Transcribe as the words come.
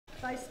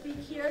If I speak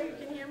here, you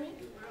can hear me?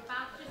 We're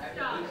about to start.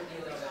 I need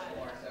a little bit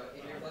more, so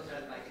if you're closer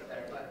to the mic, it's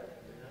better. But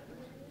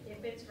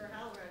if it's for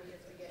HowlRound, you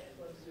have to get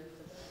closer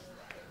to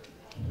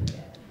the...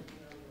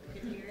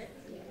 Can you hear it?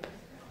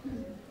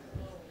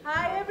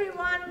 Hi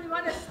everyone, we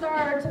want to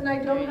start, and I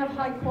don't have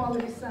high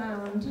quality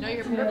sound. No,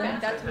 you're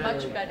perfect. That's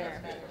much better.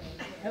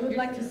 I would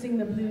like to sing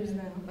the blues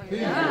now.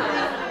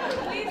 Yeah.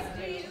 please,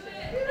 please.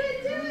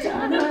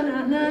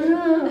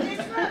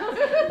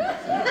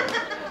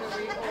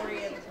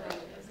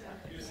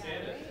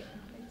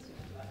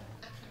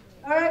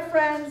 All right,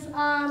 friends.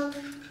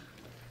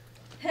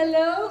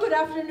 Hello, good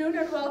afternoon,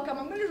 and welcome.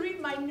 I'm going to read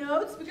my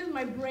notes because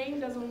my brain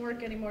doesn't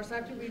work anymore, so I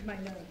have to read my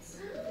notes.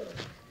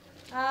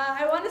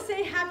 I want to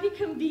say happy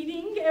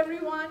convening,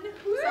 everyone.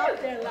 Who's out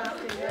there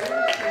laughing?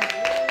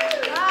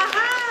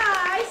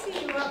 Aha! I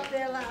see you up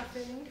there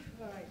laughing.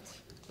 All right.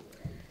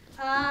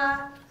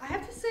 I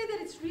have to say that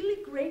it's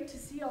really great to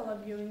see all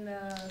of you in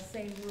the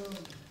same room.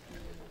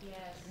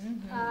 Yes.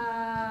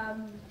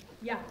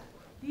 Yeah,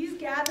 these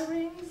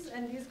gatherings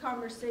and these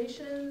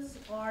conversations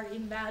are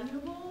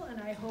invaluable,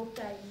 and I hope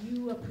that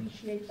you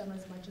appreciate them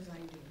as much as I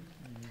do.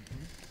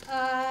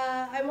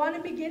 I want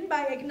to begin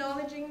by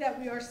acknowledging that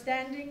we are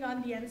standing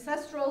on the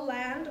ancestral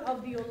land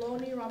of the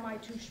Ohlone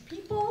Ramaytush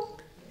people.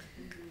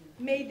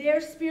 May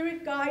their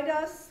spirit guide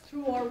us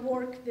through our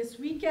work this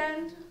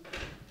weekend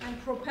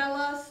and propel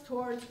us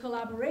towards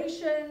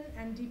collaboration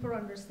and deeper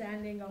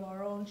understanding of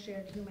our own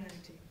shared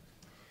humanity.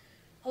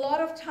 A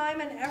lot of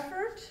time and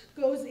effort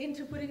goes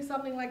into putting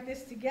something like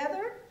this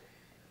together.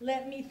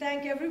 Let me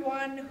thank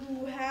everyone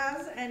who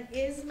has and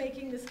is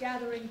making this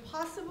gathering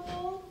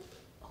possible.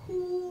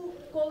 Who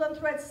Golden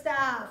Thread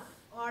staff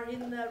are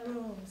in the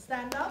room?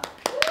 Stand up.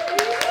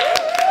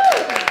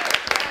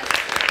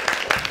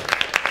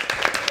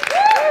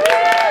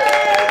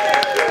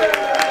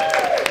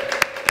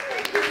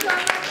 Thank you so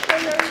much for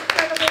your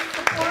incredible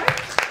support.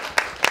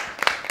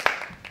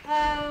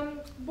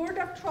 Board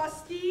of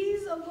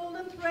Trustees of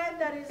Golden Thread,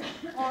 that is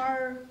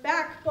our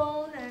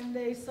backbone, and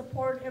they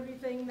support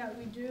everything that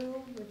we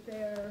do with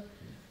their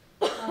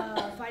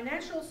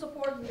financial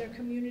support and their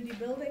community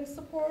building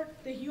support.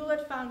 The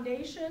Hewlett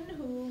Foundation,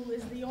 who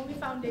is the only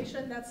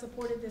foundation that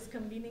supported this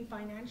convening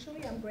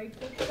financially. I'm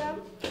grateful to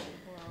them.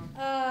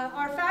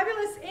 Our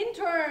fabulous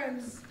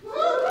interns.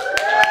 Maya,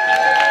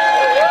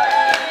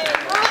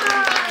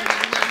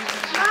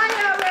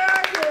 where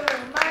are you?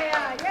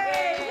 Maya,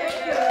 yay, thank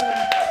you.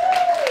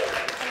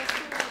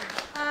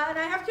 And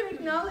I have to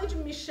acknowledge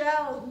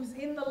Michelle, who's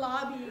in the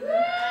lobby.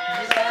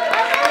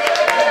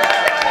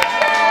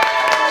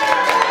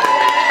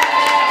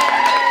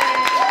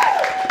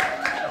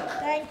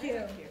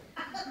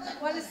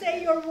 I want to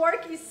say your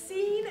work is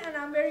seen, and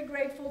I'm very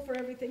grateful for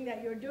everything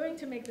that you're doing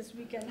to make this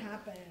weekend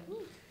happen.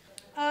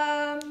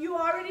 You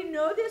already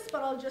know this,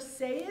 but I'll just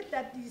say it,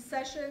 that these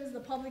sessions, the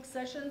public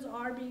sessions,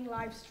 are being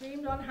live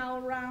streamed on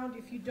HowlRound.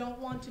 If you don't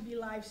want to be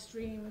live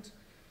streamed,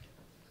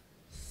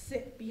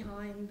 sit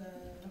behind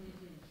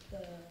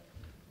the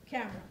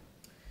camera.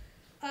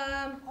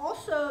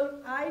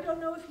 Also, I don't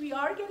know if we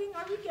are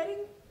we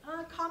getting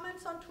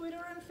comments on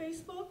Twitter and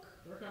Facebook?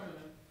 We're coming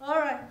in. All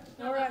right.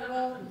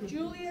 Well,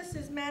 Julius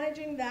is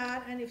managing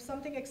that, and if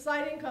something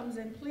exciting comes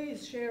in,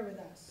 please share with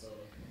us.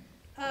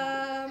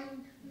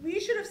 We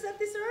should have said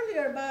this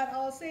earlier, but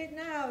I'll say it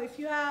now. If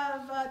you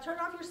have, turn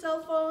off your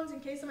cell phones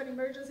in case of an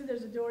emergency.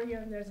 There's a door here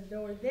and there's a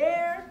door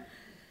there.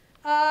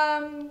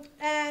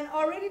 And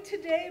already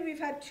today we've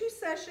had 2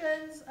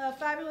 sessions, a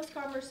fabulous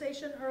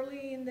conversation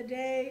early in the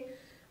day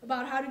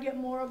about how to get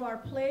more of our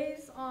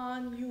plays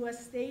on US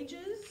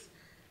stages.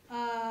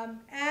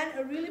 And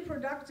a really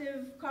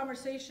productive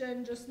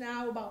conversation just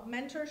now about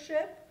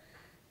mentorship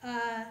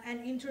and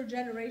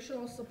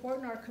intergenerational support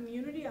in our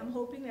community. I'm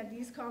hoping that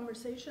these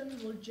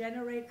conversations will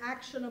generate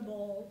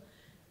actionable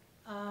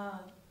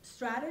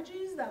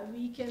strategies that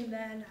we can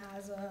then,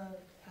 as a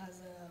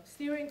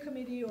steering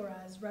committee or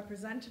as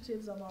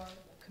representatives of our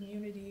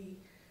community,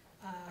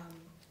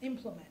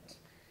 implement.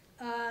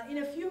 In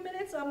a few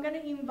minutes, I'm going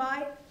to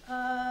invite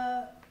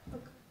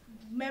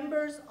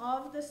members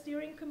of the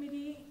steering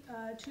committee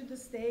to the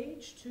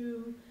stage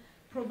to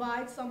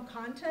provide some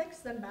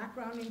context and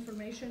background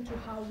information to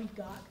how we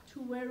got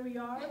to where we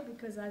are,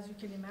 because as you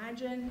can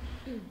imagine,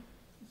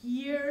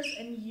 years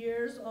and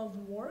years of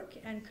work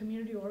and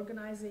community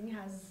organizing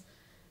has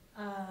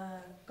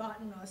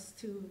gotten us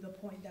to the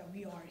point that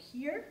we are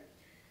here.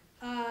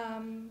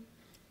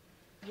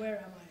 Where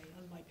am I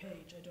on my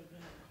page? I don't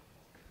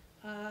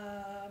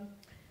know.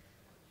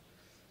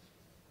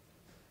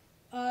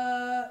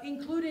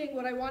 Including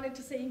what I wanted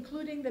to say,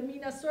 including the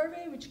MENA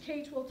survey, which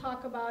Kate will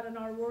talk about, and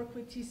our work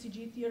with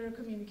TCG Theater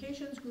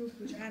Communications Group,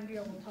 which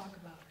Andrea will talk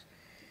about.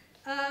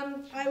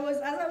 As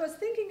I was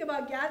thinking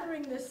about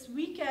gathering this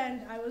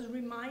weekend, I was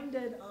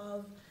reminded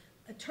of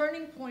a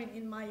turning point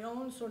in my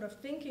own sort of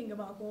thinking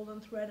about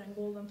Golden Thread and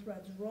Golden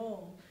Thread's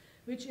role,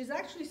 which is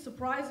actually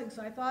surprising,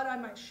 so I thought I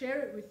might share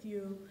it with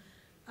you.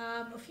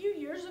 A few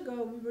years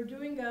ago, we were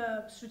doing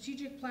a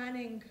strategic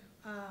planning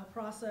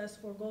process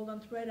for Golden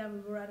Thread, and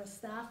we were at a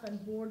staff and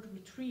board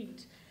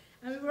retreat.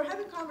 And we were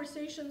having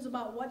conversations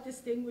about what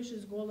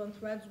distinguishes Golden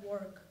Thread's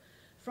work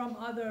from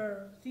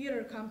other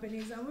theater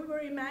companies, and we were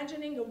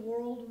imagining a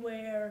world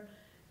where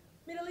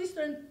Middle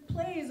Eastern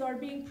plays are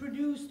being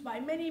produced by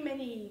many,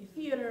 many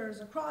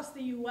theaters across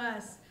the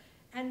US,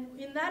 and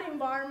in that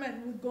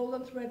environment, would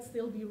Golden Thread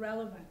still be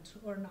relevant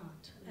or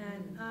not?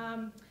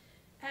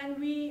 And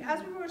we,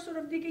 as we were sort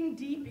of digging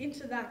deep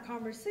into that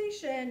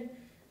conversation,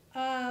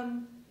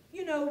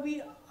 you know,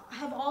 we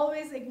have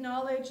always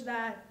acknowledged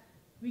that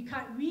we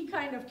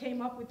kind of came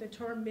up with the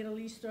term Middle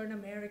Eastern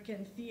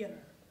American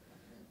theater.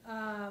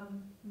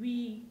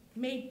 We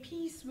made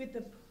peace with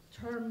the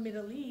term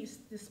Middle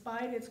East,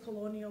 despite its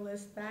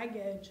colonialist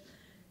baggage,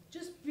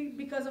 just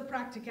because of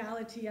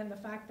practicality and the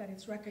fact that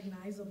it's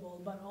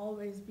recognizable, but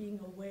always being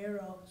aware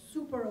of,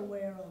 super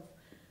aware of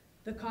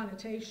the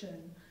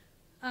connotation.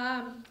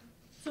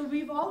 So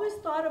we've always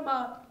thought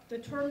about the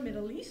term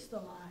Middle East a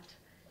lot,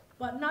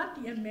 but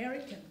not the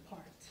American part.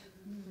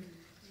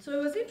 So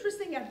it was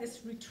interesting at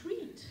this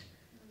retreat,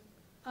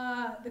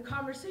 the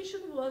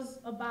conversation was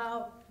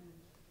about,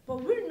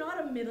 but we're not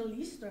a Middle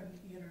Eastern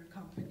theater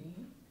company,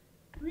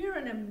 we're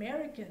an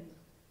American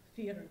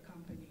theater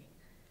company.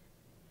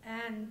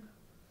 And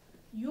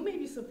you may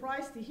be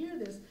surprised to hear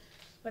this,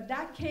 but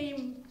that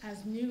came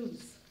as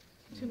news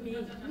to me,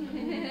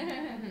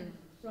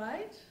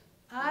 right?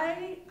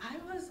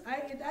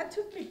 That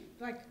took me,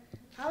 like,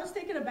 I was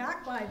taken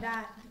aback by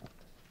that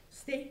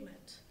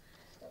statement.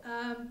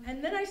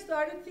 And then I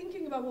started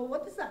thinking about, well,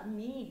 what does that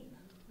mean?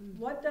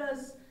 What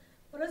does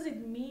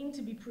it mean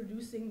to be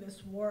producing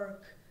this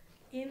work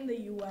in the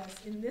US,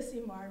 in this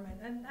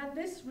environment? And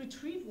this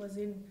retreat was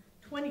in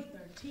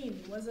 2013.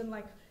 It wasn't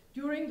like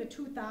during the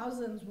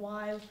 2000s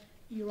while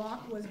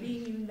Iraq was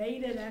being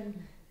invaded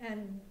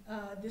and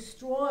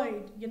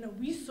destroyed. You know,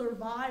 we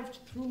survived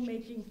through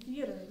making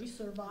theater. We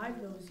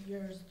survived those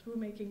years through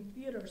making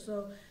theater.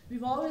 So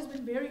we've always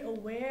been very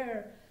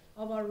aware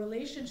of our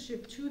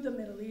relationship to the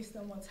Middle East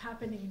and what's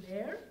happening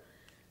there.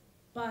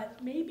 But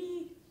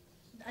maybe,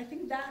 I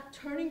think that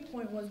turning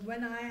point was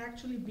when I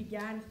actually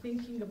began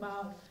thinking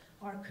about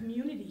our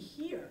community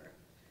here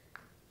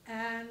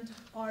and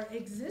our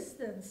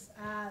existence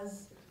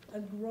as a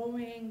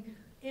growing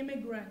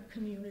immigrant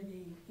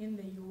community in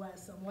the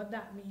US and what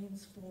that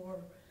means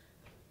for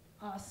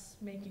us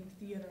making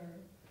theater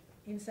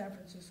in San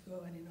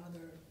Francisco and in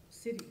other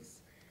cities.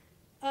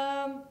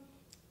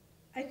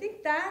 I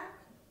think that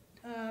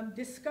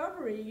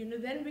discovery, you know,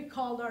 then we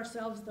called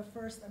ourselves the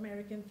first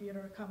American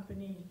theater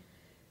company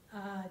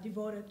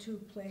devoted to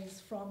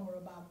plays from or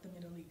about the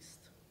Middle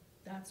East.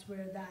 That's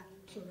where that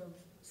sort of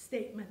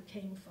statement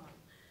came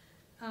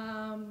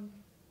from.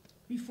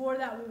 Before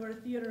that, we were a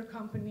theater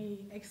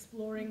company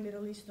exploring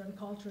Middle Eastern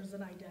cultures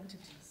and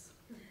identities.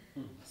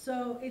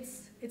 So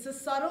it's a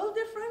subtle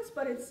difference,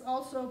 but it's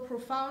also a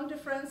profound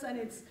difference, and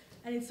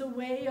it's a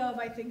way of,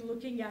 I think,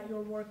 looking at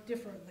your work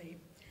differently.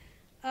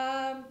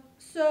 I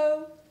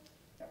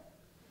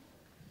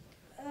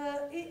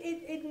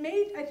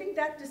think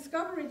that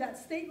discovery, that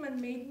statement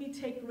made me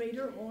take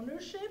greater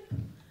ownership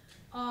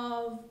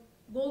of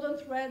Golden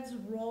Thread's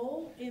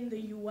role in the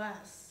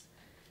US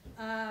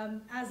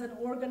as an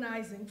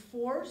organizing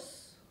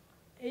force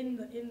in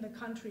the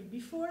country.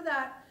 Before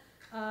that,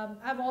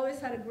 I've always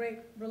had a great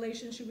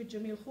relationship with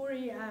Jamil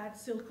Khoury at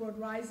Silk Road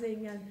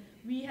Rising, and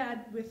we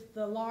had, with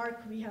the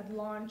LARC, we had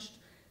launched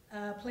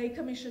a play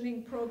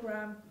commissioning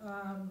program,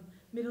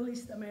 Middle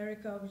East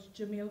America, which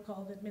Jamil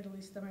called it Middle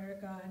East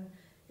America, and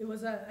it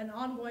was an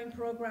ongoing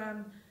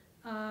program.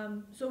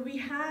 So we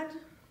had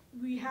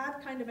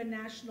kind of a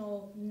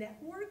national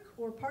network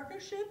or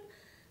partnership,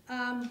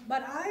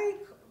 but I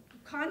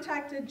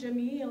contacted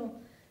Jamil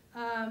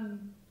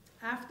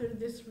after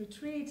this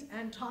retreat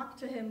and talked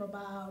to him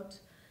about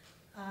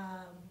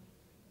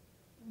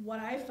what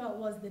I felt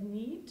was the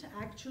need to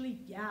actually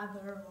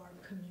gather our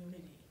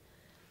community.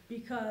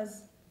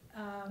 Because,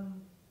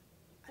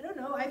 I don't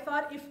know, I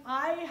thought if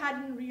I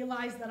hadn't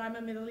realized that I'm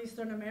a Middle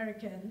Eastern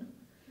American,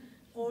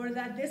 or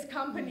that this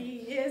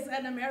company is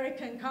an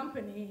American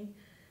company,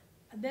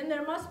 then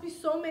there must be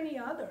so many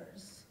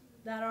others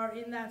that are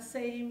in that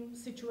same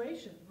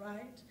situation,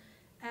 right?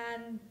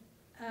 And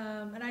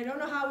I don't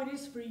know how it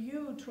is for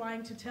you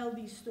trying to tell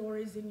these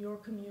stories in your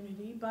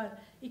community, but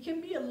it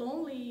can be a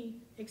lonely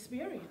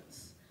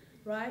experience,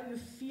 right? You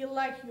feel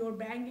like you're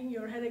banging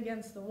your head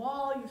against the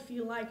wall. You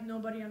feel like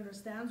nobody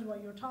understands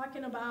what you're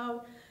talking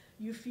about.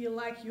 You feel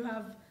like you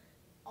have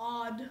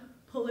odd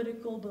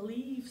political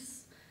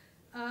beliefs.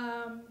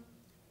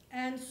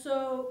 And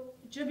so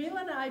Jamil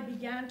and I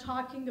began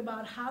talking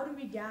about how do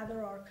we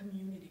gather our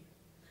community.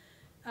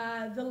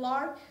 The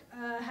LARC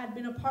had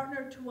been a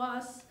partner to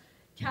us.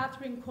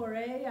 Catherine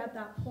Correa at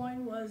that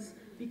point was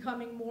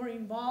becoming more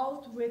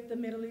involved with the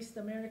Middle East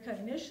America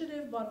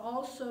initiative, but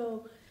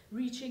also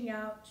reaching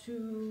out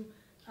to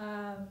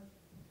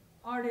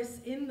artists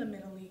in the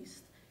Middle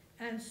East.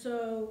 And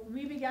so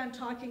we began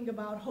talking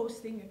about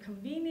hosting a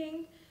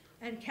convening,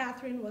 and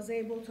Catherine was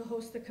able to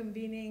host a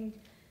convening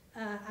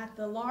at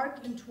the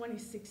LARC in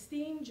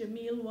 2016.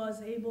 Jamil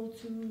was able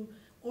to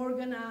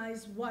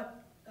organize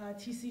what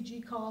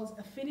TCG calls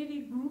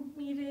affinity group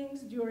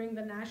meetings during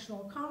the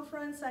national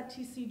conference at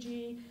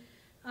TCG.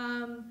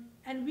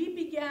 And we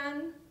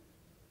began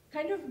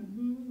kind of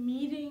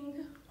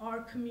meeting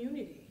our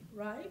community,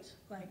 right?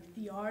 Like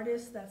the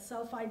artists that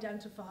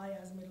self-identify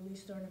as Middle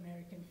Eastern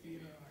American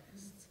theater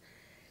artists.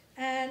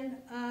 And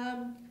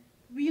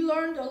we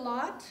learned a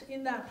lot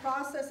in that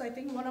process. I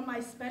think one of my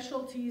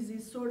specialties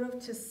is sort of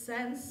to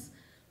sense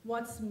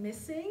what's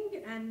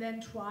missing and then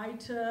try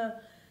to,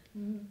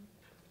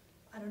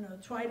 I don't know,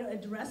 try to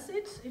address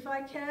it if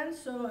I can.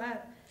 So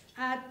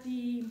at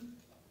the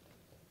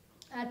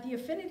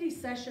affinity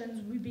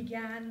sessions, we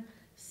began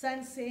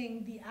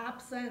sensing the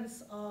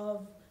absence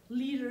of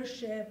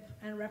leadership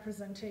and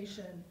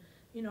representation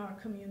in our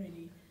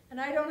community. And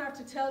I don't have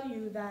to tell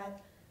you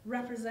that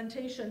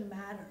representation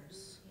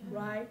matters,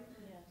 right?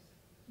 Yes.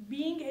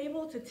 Being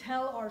able to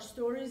tell our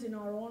stories in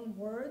our own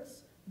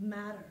words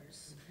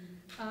matters.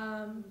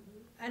 And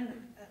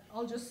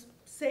I'll just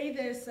say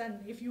this, and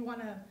if you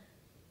want to,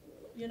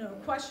 you know,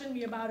 question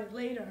me about it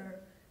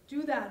later,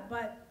 do that.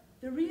 But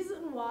the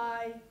reason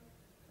why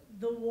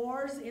the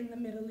wars in the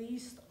Middle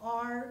East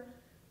are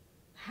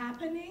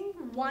happening,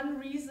 one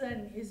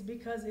reason is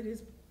because it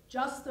is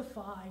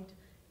justified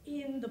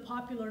in the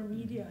popular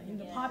media, in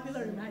the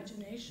popular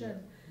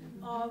imagination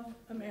of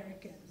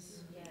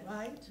Americans,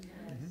 right?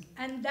 Yes.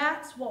 And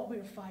that's what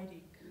we're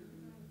fighting.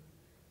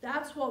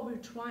 That's what we're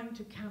trying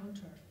to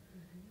counter.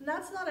 And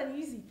that's not an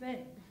easy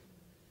thing.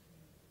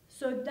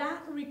 So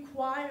that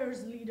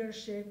requires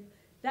leadership,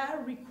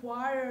 that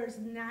requires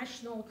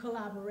national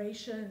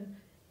collaboration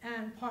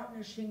and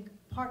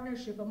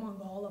partnership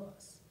among all of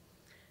us.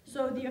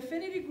 So the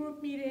affinity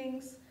group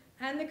meetings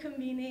and the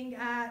convening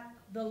at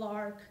the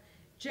LARC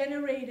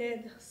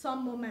generated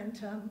some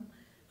momentum.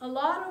 A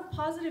lot of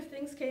positive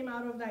things came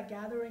out of that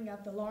gathering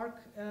at the LARC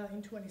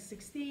in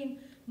 2016.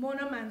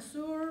 Mona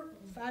Mansour,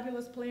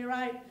 fabulous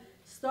playwright,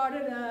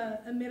 started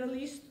a Middle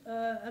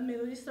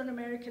Eastern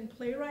American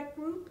playwright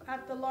group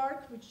at the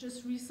LARC, which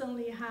just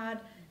recently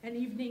had an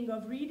evening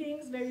of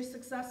readings, very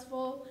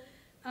successful.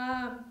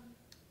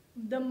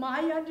 The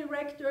Maya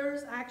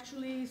directors,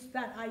 actually,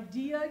 that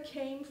idea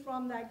came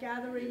from that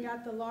gathering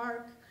at the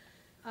LARC,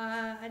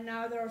 and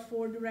now there are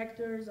 4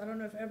 directors. I don't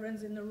know if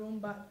everyone's in the room,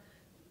 but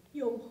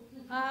yo.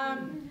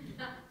 And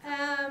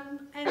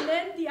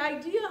then the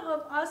idea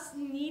of us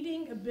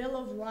needing a Bill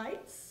of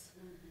Rights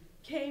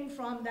came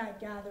from that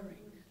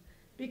gathering,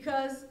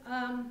 because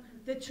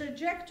the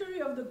trajectory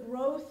of the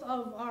growth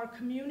of our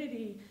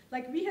community,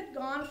 like we had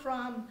gone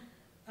from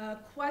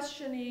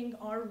questioning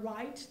our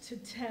right to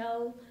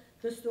tell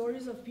the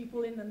stories of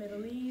people in the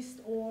Middle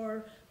East,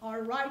 or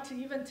our right to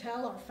even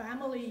tell our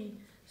family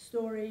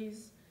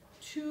stories,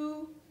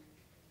 to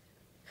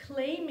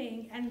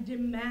claiming and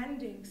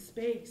demanding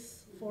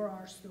space for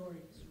our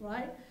stories,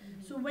 right?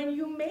 So when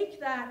you make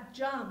that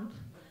jump,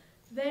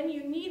 then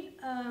you need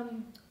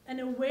an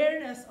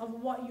awareness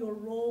of what your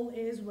role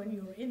is when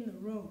you're in the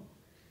room,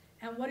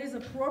 and what is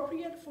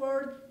appropriate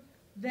for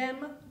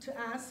them to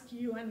ask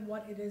you and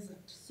what it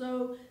isn't.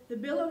 So the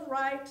Bill of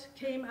Rights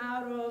came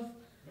out of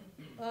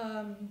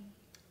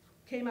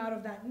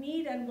that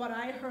need, and what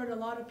I heard a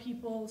lot of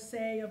people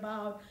say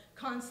about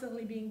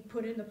constantly being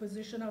put in the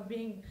position of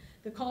being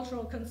the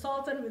cultural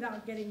consultant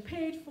without getting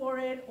paid for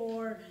it,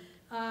 or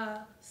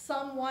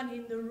someone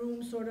in the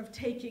room sort of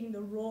taking the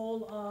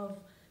role of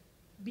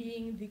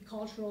being the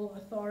cultural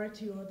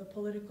authority or the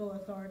political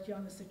authority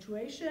on the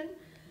situation.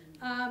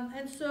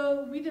 And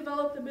so we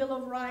developed the Bill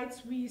of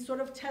Rights. We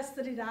sort of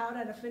tested it out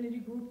at affinity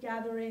group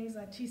gatherings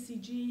at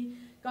TCG,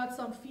 got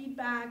some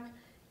feedback,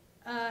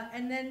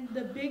 and then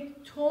the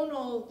big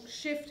tonal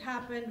shift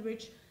happened,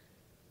 which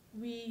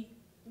we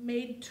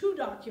made 2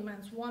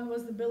 documents. One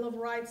was the Bill of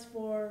Rights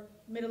for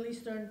Middle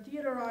Eastern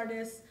theater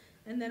artists,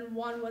 and then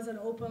one was an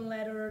open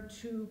letter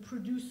to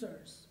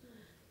producers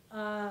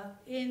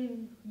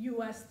in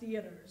US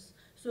theaters.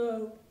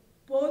 So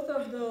both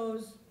of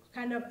those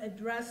kind of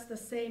address the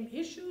same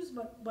issues,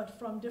 but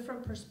from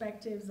different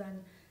perspectives,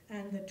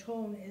 and the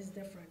tone is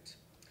different.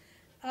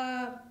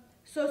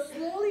 So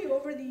slowly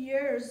over the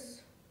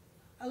years,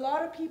 a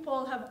lot of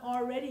people have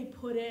already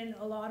put in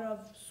a lot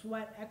of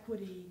sweat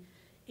equity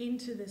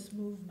into this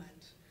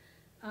movement.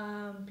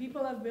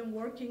 People have been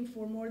working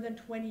for more than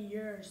 20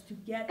 years to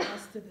get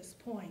us to this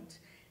point.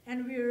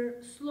 And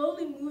we're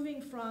slowly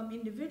moving from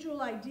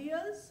individual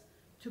ideas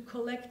to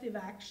collective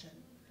action.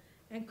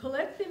 And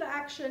collective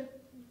action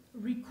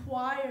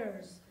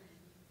requires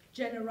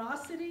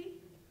generosity,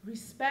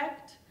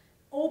 respect,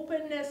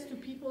 openness to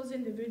people's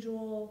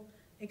individual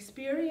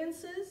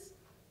experiences,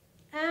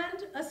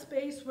 and a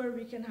space where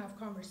we can have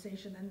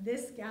conversation. And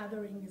this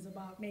gathering is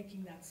about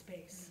making that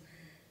space.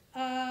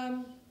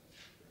 Wow.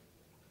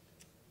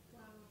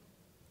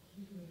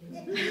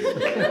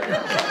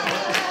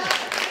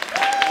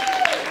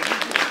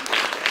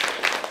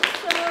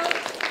 So,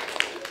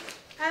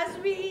 as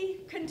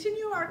we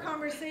continue our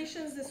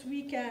conversations this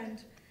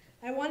weekend,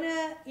 I want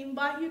to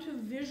invite you to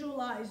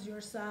visualize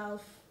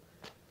yourself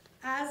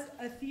as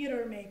a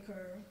theater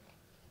maker.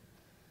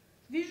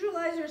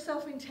 Visualize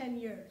yourself in 10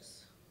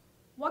 years.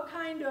 What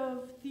kind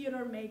of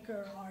theater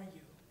maker are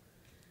you?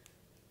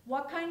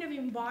 What kind of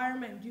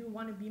environment do you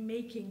want to be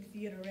making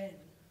theater in?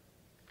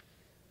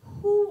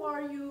 Who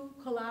are you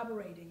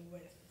collaborating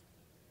with?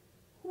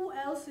 Who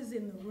else is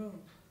in the room?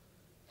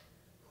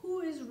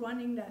 Who is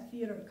running that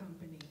theater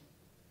company?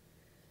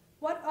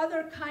 What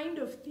other kind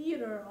of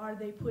theater are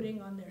they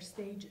putting on their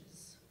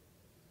stages?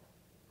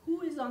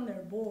 Who is on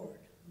their board?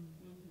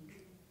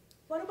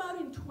 What about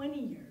in 20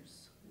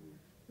 years?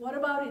 What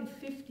about in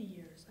 50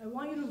 years? I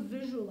want you to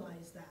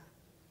visualize that.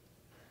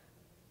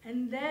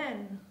 And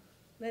then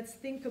let's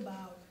think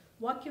about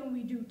what can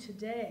we do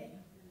today?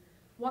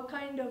 What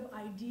kind of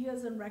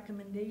ideas and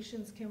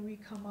recommendations can we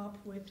come up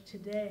with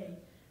today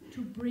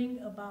to bring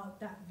about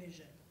that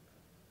vision?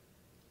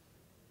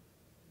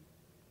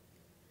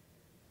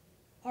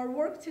 Our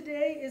work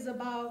today is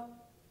about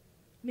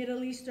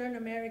Middle Eastern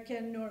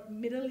American,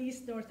 Middle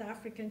East North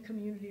African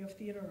community of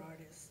theater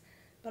artists.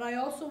 But I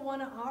also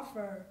want to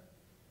offer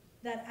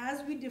that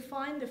as we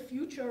define the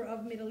future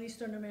of Middle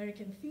Eastern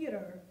American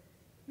theater,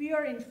 we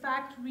are in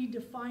fact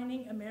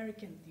redefining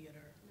American theater.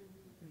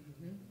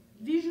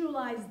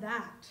 Visualize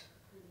that.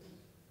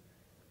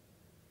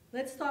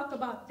 Let's talk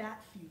about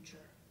that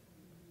future.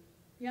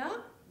 Yeah? Yes.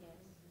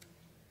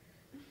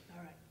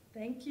 All right,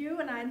 thank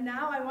you. And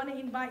now I want to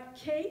invite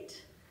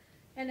Kate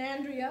and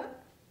Andrea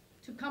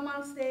to come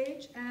on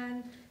stage,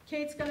 and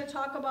Kate's going to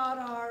talk about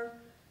our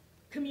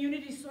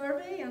community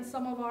survey and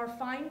some of our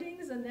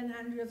findings, and then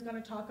Andrea's going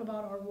to talk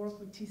about our work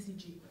with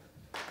TCG.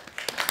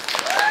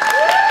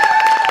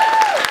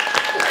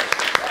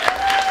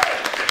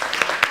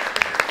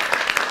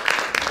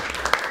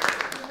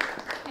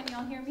 Can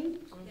y'all hear me?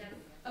 Yes.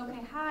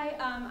 Okay, hi,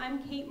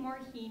 I'm Kate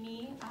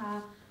Morhini.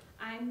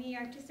 I'm the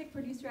artistic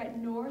producer at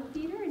North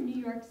Theater in New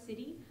York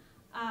City.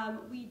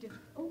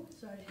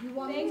 Sorry, you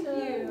want me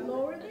to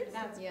lower this?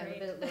 That's Yeah,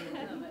 great. a bit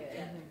lower.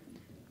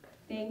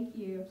 Thank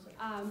you.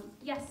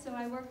 Yes, so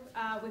I work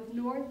with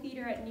North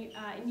Theater at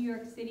in New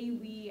York City.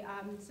 We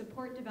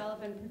support,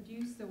 develop, and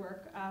produce the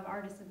work of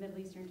artists of Middle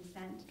Eastern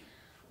descent.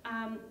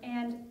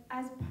 And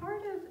as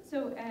part of,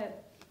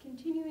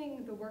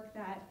 continuing the work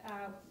that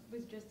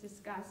was just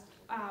discussed,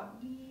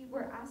 we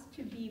were asked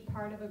to be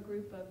part of a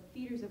group of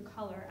theaters of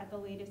color at the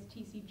latest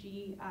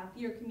TCG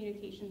Theater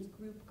Communications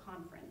Group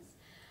Conference.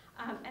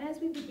 And as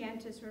we began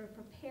to sort of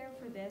prepare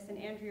for this, and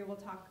Andrea will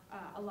talk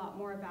a lot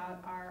more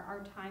about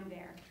our time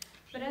there,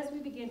 but as we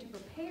began to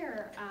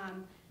prepare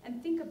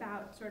and think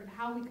about sort of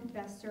how we could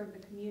best serve the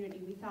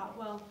community, we thought,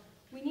 well,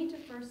 we need to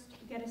first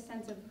get a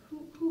sense of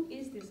who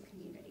is this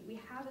community. We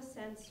have a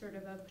sense sort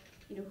of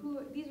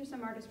these are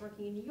some artists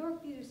working in New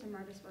York, these are some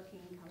artists working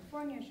in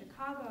California,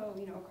 Chicago,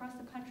 across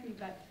the country,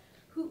 but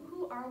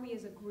who are we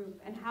as a group,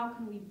 and how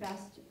can we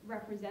best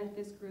represent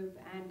this group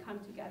and come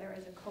together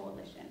as a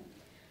coalition?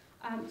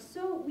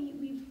 So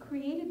we've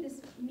created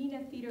this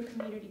MENA Theater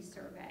Community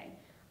Survey.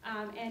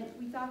 And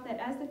we thought that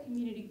as the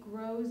community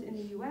grows in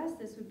the US,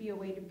 this would be a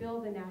way to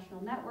build a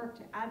national network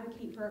to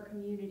advocate for our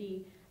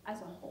community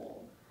as a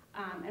whole.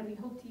 And we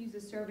hope to use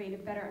the survey to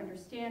better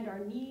understand our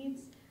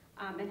needs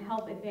and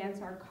help advance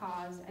our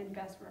cause and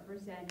best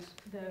represent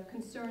the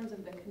concerns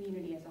of the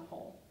community as a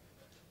whole.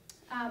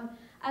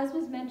 As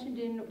was mentioned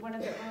in one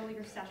of the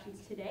earlier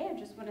sessions today, I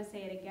just want to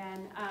say it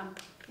again,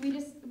 we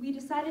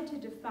decided to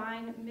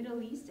define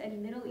Middle East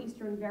and Middle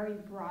Eastern very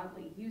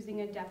broadly,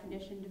 using a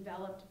definition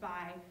developed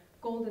by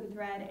Golden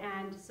Thread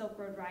and Silk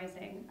Road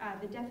Rising.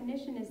 The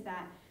definition is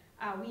that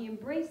we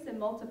embrace the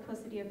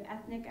multiplicity of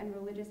ethnic and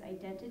religious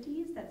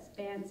identities that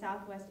span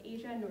Southwest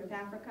Asia, North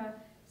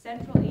Africa,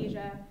 Central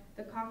Asia,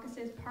 the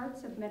Caucasus,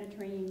 parts of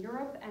Mediterranean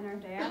Europe, and our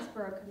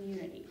diaspora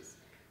communities.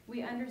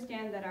 We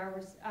understand that our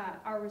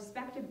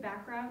respective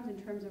backgrounds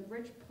in terms of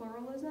rich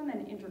pluralism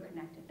and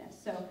interconnectedness.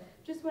 So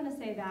just want to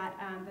say that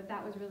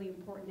that was really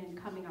important in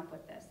coming up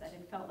with this, that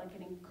it felt like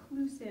an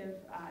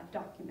inclusive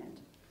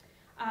document.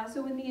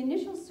 So in the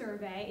initial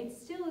survey,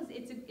 it's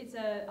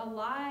a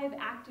live,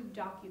 active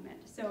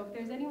document. So if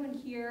there's anyone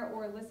here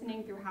or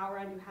listening through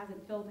HowlRound who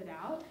hasn't filled it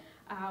out,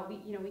 we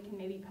can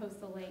maybe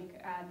post the link.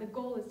 The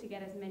goal is to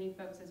get as many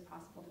folks as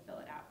possible to fill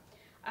it out.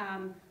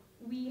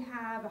 We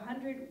have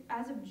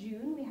as of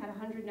June, we had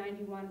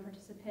 191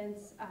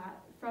 participants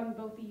from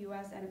both the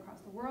US and across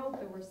the world.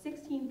 There were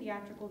 16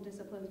 theatrical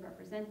disciplines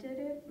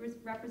represented.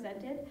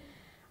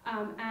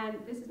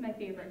 And this is my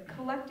favorite.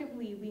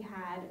 Collectively, we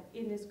had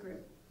in this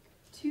group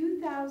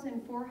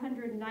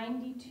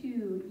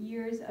 2,492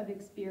 years of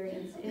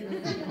experience in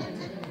the field.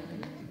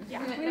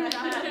 Yeah, we were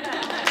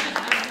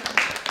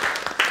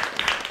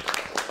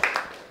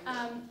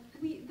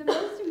the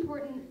most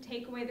important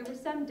takeaway, there was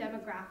some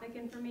demographic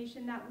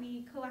information that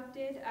we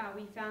collected.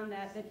 We found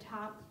that the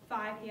top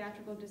 5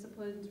 theatrical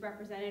disciplines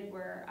represented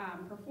were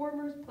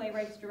performers,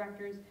 playwrights,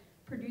 directors,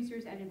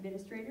 producers, and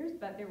administrators,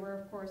 but there were,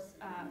 of course,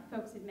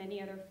 folks in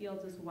many other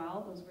fields as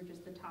well. Those were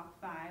just the top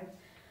 5.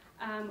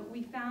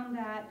 We found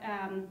that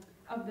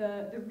of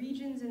the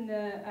regions in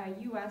the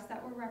US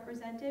that were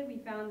represented, we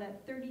found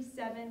that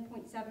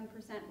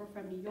 37.7% were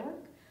from New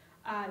York,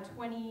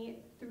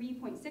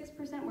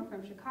 23.6% were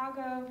from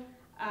Chicago,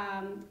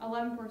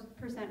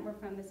 11% were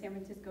from the San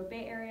Francisco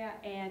Bay Area,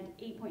 and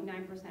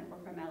 8.9% were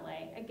from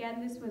LA. Again,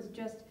 this was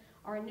just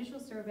our initial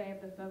survey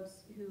of the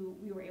folks who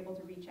we were able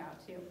to reach out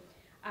to.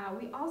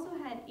 We also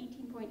had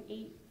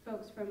 18.8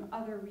 folks from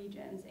other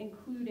regions,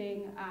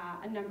 including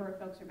a number of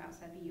folks from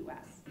outside the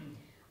US.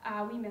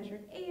 We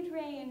measured age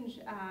range,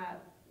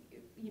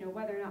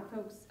 whether or not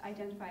folks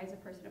identify as a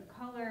person of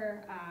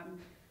color.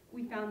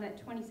 We found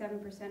that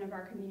 27% of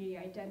our community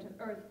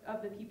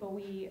of the people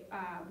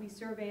we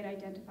surveyed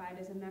identified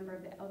as a member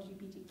of the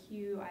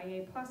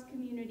LGBTQIA+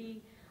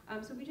 community.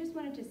 So we just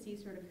wanted to see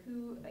sort of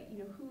who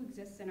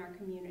exists in our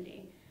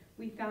community.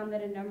 We found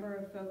that a number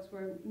of folks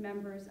were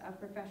members of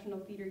professional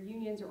theater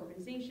unions or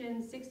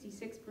organizations.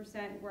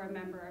 66% were a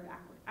member of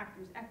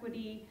Actors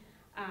Equity.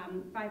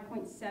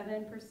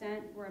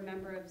 5.7% were a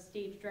member of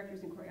Stage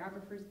Directors and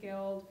Choreographers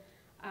Guild.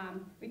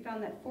 We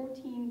found that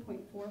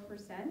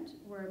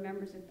 14.4% were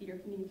members of Theater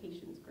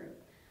Communications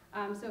Group.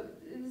 So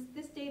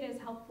this data is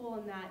helpful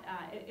in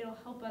that it'll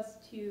help us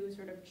to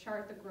sort of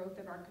chart the growth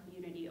of our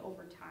community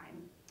over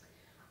time.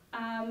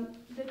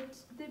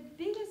 The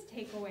biggest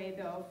takeaway,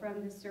 though,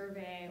 from the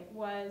survey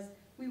was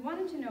we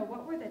wanted to know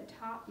what were the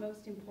top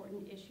most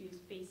important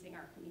issues facing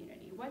our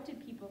community. What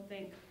did people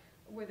think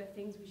were the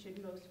things we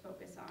should most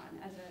focus on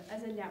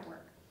as a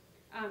network?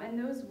 And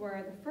those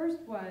were, the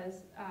first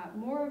was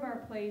more of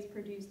our plays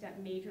produced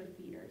at major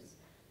theaters.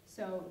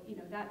 So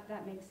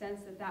that makes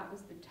sense that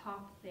was the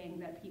top thing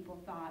that people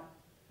thought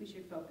we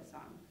should focus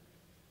on.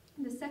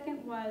 The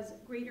second was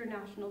greater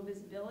national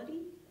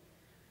visibility,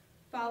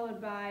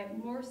 followed by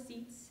more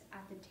seats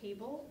at the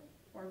table,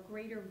 or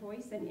greater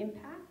voice and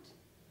impact,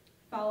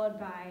 followed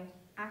by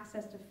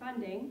access to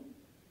funding,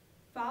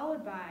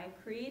 followed by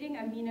creating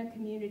a MENA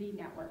community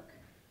network,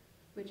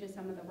 which is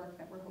some of the work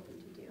that we're hoping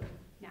to do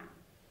now.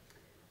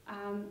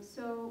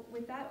 So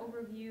with that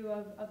overview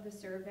of the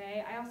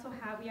survey,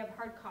 we have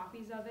hard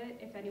copies of it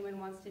if anyone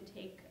wants to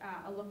take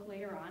a look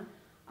later on.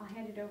 I'll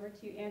hand it over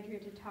to Andrea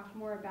to talk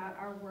more about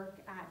our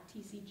work at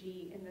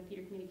TCG in the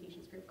Theater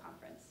Communications Group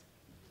Conference.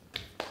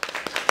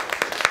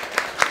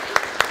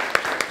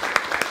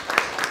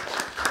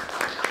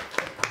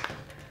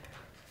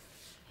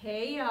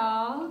 Hey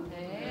y'all.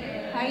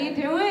 Hey. How you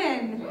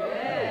doing?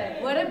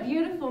 Good. What a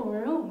beautiful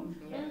room.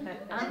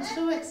 I'm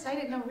so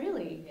excited. No,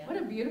 really. What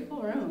a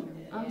beautiful room.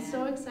 I'm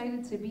so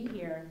excited to be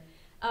here.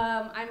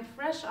 I'm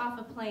fresh off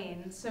a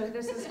plane, so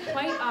this is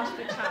quite off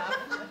the cuff,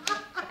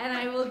 and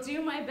I will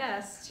do my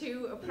best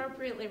to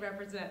appropriately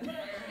represent.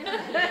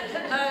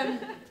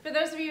 For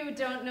those of you who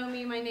don't know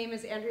me, my name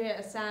is Andrea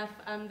Asaf.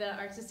 I'm the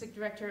artistic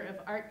director of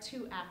Art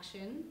to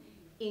Action,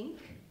 Inc.,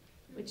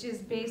 which is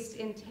based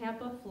in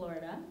Tampa,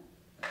 Florida.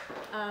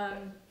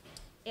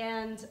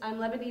 And I'm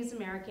Lebanese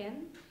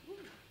American,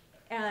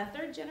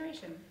 third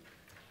generation.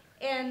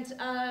 And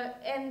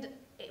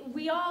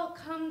we all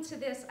come to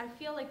this, I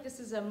feel like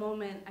this is a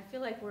moment, I feel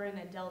like we're in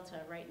a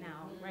delta right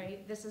now,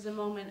 right? This is a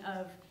moment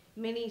of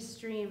many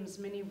streams,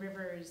 many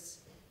rivers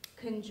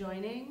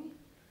conjoining,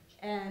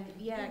 and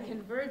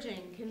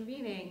converging,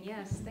 convening,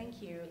 yes, thank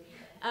you.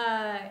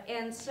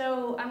 And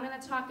so I'm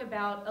gonna talk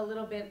about a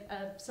little bit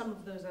of some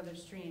of those other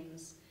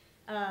streams.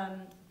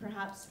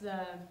 Perhaps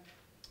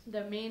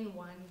the main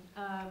one,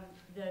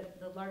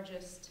 the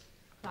largest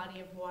body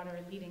of water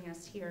leading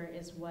us here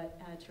is what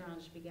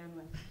Tiranj began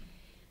with.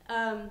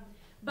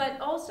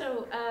 But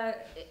also,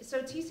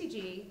 so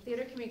TCG,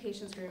 Theater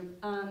Communications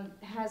Group,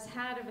 has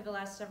had over the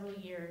last several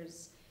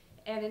years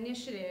an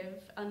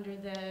initiative under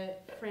the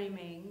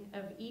framing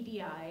of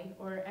EDI,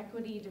 or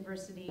Equity,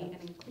 Diversity,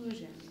 and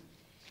Inclusion.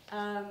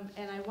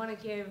 And I want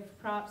to give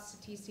props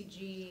to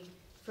TCG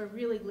for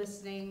really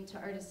listening to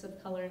artists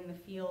of color in the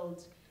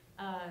field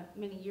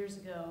many years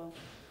ago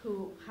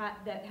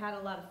that had a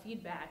lot of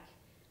feedback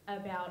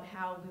about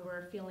how we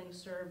were feeling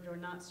served or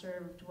not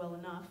served well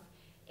enough.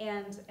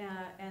 And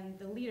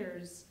the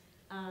leaders,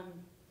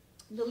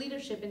 the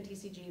leadership in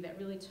TCG that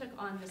really took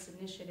on this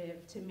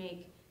initiative to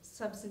make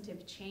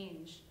substantive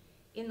change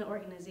in the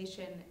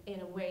organization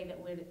in a way that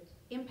would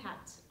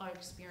impact our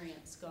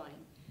experience going.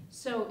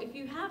 So if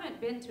you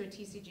haven't been to a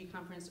TCG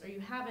conference, or you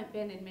haven't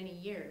been in many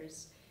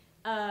years,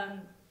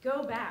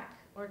 go back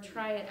or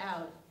try it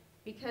out,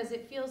 because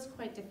it feels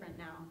quite different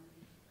now.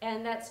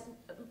 And that's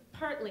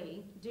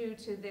partly due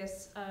to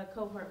this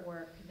cohort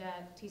work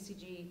that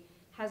TCG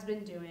has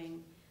been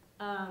doing,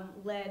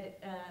 led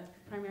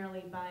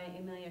primarily by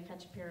Emilia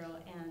Cachapiro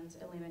and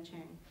Elena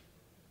Chang.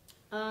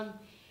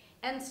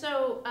 And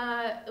so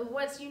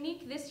what's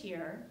unique this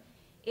year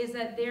is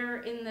that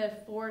they're in the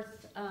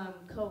fourth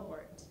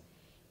cohort.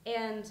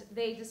 And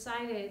they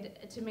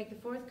decided to make the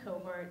fourth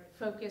cohort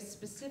focus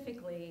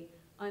specifically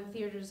on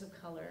theaters of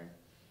color,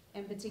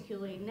 and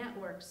particularly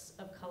networks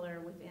of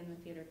color within the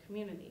theater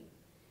community.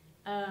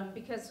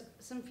 Because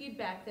some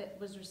feedback that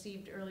was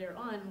received earlier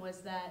on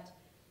was that,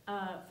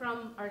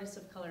 from artists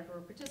of color who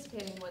were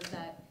participating, was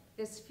that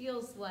this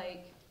feels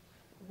like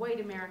white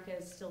America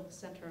is still the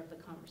center of the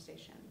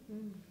conversation.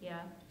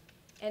 Yeah?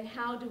 And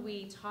how do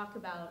we talk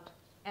about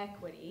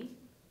equity,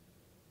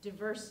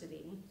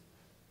 diversity,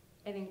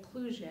 and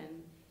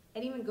inclusion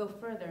and even go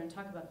further and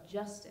talk about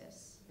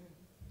justice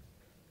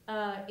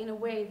in a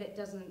way that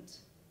doesn't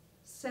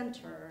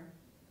center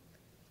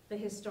the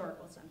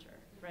historical center,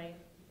 right?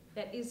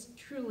 That is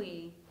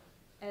truly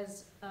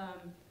as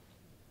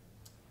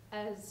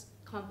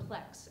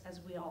complex as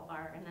we all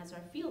are and as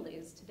our field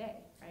is today,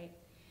 right?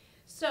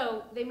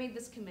 So they made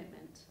this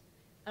commitment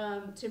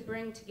to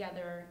bring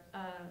together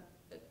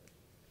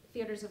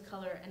theaters of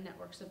color and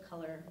networks of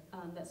color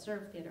that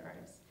serve theater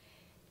artists.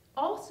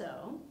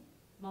 Also,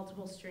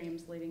 multiple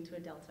streams leading to a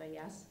delta,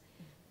 yes.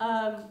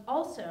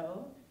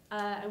 Also,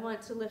 I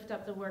want to lift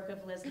up the work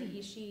of Leslie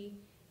Ishii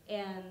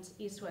and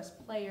East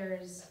West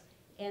Players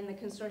and the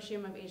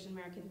Consortium of Asian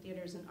American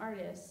Theaters and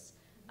Artists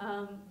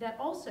that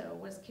also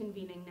was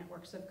convening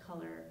networks of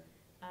color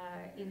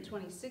in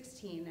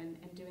 2016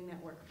 and doing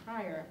that work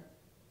prior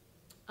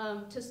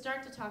to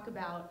start to talk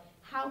about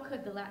how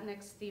could the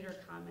Latinx Theater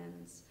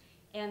Commons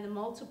and the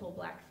multiple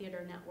Black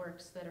theater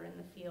networks that are in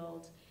the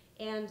field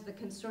and the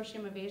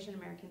Consortium of Asian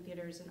American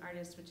Theaters and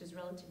Artists, which is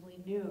relatively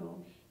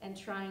new, and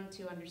trying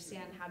to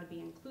understand how to be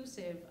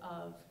inclusive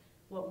of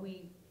what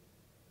we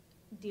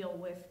deal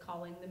with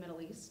calling the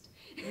Middle East.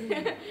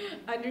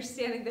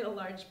 Understanding that a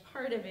large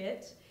part of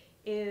it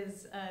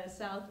is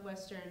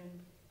Southwestern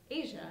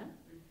Asia,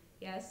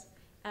 yes,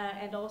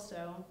 and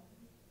also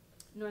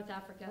North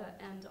Africa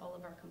and all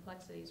of our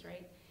complexities,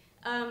 right?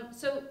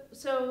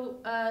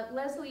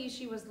 Leslie,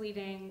 she was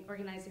leading,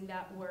 organizing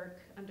that work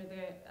under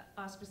the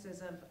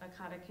auspices of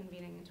ACADA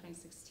convening in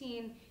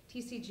 2016.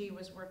 TCG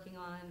was working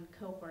on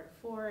Cohort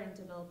 4 and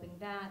developing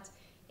that,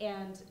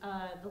 and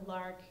the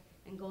LARC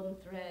and Golden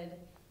Thread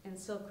and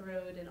Silk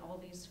Road and all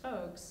these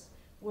folks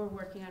were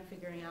working on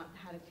figuring out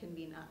how to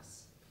convene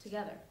us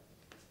together.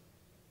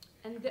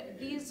 And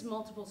these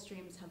multiple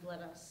streams have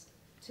led us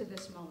to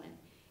this moment.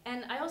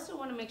 And I also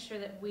want to make sure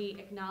that we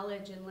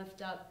acknowledge and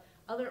lift up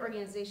other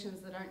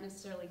organizations that aren't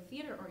necessarily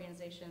theater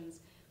organizations,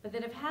 but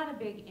that have had a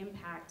big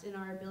impact in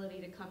our ability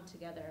to come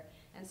together.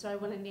 And so I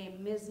want to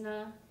name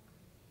MISNA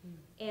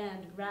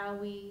and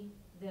RAWI,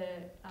 the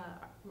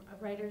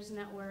Writers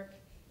Network,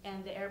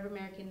 and the Arab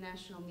American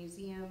National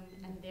Museum,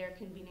 and their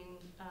convening,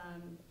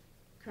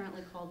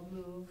 currently called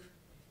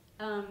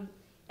MOVE.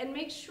 And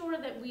make sure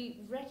that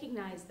we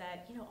recognize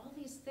that, you know, all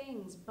these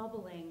things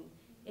bubbling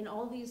in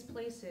all these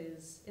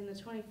places in the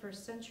 21st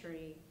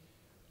century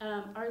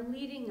are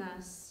leading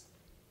us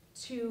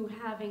to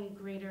having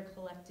greater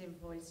collective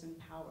voice and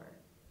power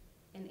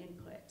and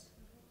input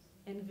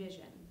and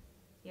vision,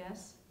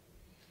 yes?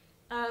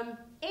 And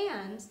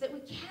that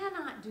we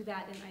cannot do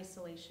that in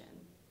isolation.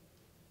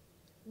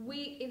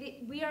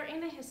 We are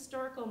in a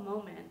historical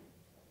moment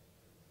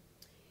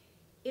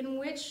in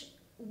which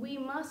we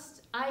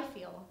must, I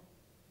feel,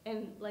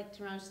 and like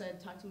Taranj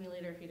said, talk to me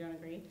later if you don't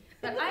agree,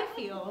 but I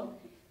feel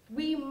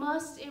we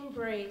must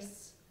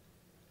embrace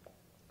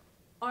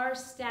our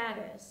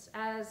status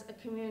as a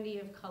community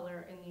of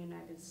color in the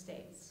United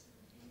States.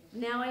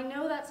 Now, I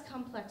know that's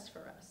complex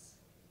for us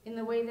in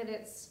the way that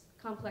it's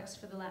complex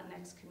for the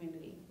Latinx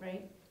community,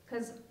 right?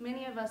 Because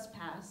many of us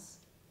pass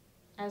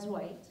as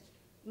white,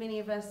 many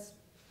of us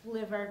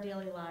live our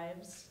daily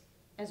lives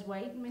as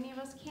white, and many of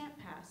us can't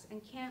pass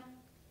and can't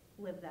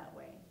live that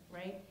way,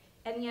 right?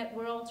 And yet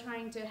we're all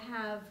trying to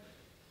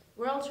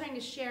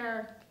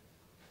share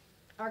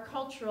our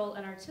cultural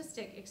and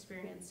artistic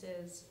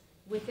experiences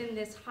within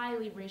this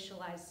highly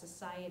racialized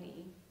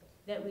society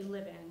that we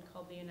live in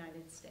called the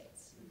United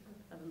States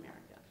of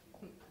America,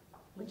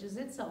 which is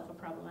itself a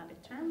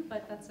problematic term,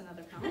 but that's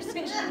another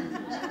conversation.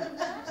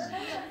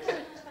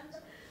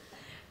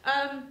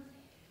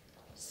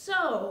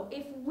 So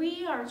if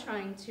we are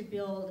trying to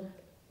build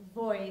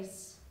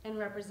voice and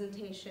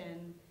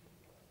representation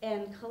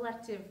and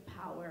collective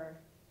power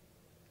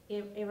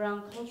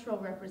around cultural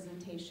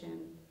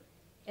representation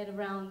and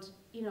around,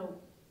 you know,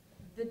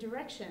 the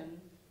direction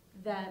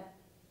that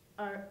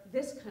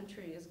this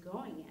country is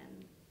going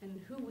in and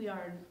who we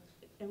are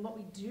and what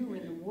we do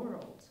in the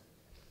world,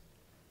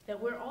 that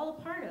we're all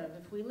a part of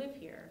if we live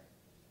here.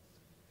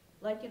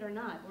 Like it or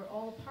not, we're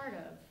all a part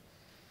of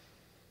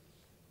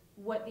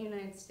what the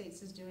United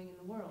States is doing in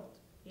the world,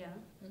 yeah?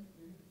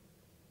 Mm-hmm.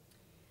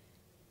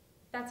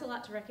 That's a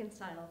lot to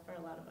reconcile for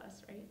a lot of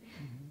us, right?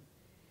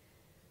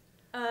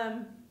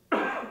 Mm-hmm.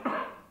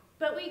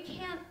 But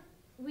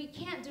we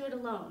can't do it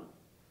alone.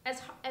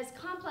 As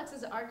complex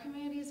as our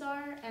communities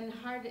are and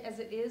hard as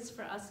it is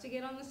for us to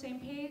get on the same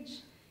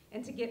page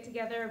and to get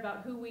together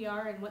about who we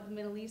are and what the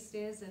Middle East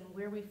is and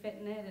where we fit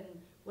in it and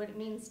what it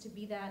means to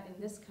be that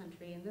in this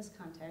country, in this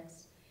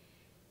context,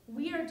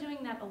 we are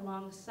doing that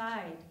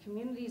alongside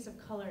communities of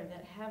color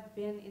that have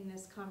been in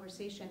this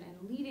conversation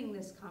and leading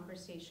this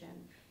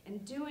conversation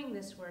and doing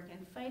this work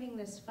and fighting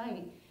this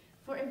fight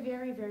for a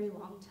very, very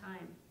long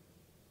time.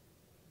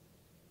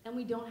 And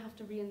we don't have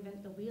to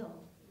reinvent the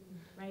wheel,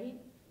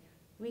 right?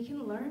 We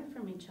can learn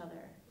from each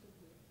other.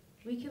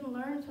 We can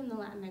learn from the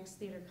Latinx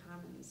Theater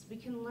Commons. We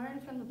can learn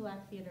from the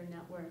Black theater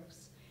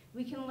networks.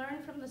 We can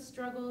learn from the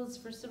struggles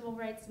for civil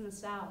rights in the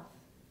South.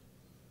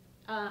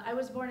 I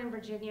was born in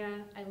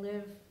Virginia. I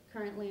live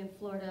currently in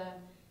Florida.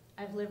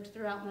 I've lived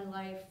throughout my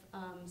life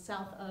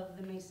south of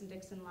the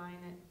Mason-Dixon line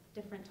at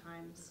different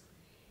times.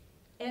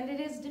 And it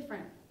is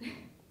different.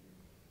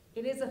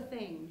 It is a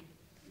thing.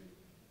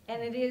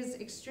 And it is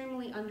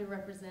extremely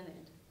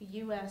underrepresented. The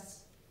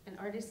US and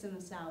artists in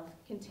the South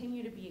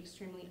continue to be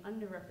extremely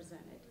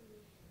underrepresented,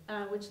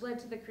 which led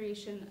to the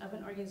creation of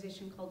an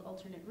organization called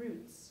Alternate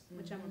Roots,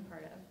 which I'm a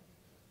part of,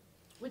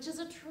 which is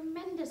a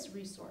tremendous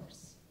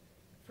resource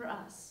for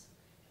us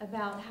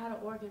about how to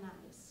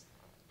organize,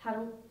 how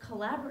to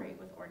collaborate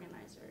with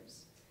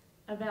organizers,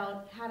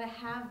 about how to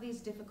have these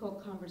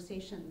difficult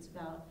conversations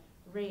about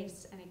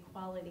race and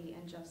equality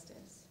and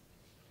justice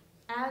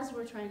as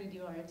we're trying to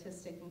do our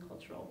artistic and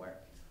cultural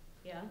work.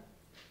 Yeah?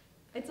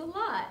 It's a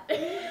lot.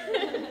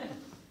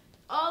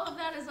 All of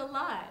that is a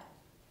lot.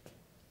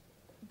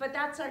 But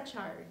that's our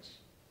charge.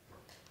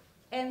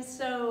 And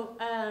so,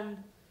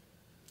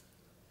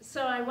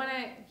 so I want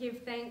to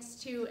give thanks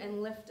to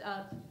and lift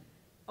up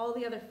all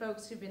the other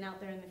folks who've been out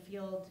there in the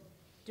field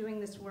doing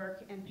this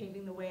work and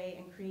paving the way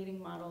and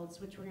creating models,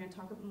 which we're going to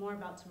talk more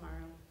about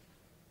tomorrow.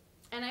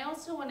 And I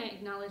also want to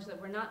acknowledge that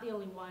we're not the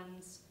only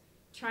ones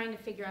trying to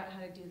figure out how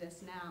to do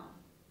this now.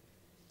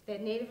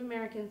 That Native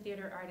American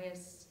theater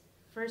artists,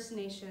 First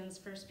Nations,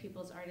 First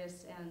Peoples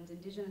artists, and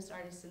indigenous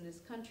artists in this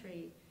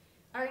country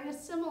are in a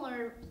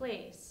similar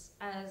place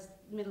as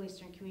Middle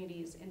Eastern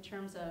communities in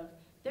terms of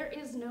there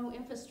is no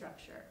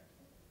infrastructure.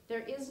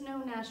 There is no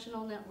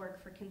national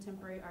network for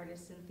contemporary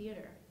artists in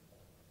theater,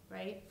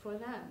 right, for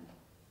them.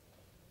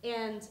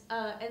 And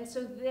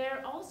so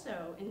they're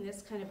also in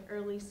this kind of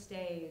early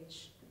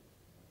stage.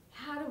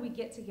 How do we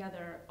get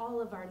together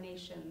all of our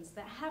nations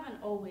that haven't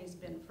always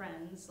been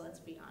friends, let's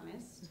be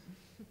honest,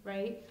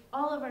 right?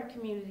 All of our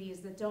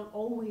communities that don't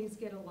always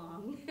get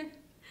along.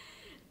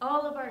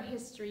 All of our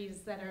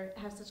histories that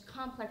have such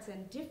complex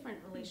and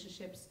different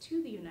relationships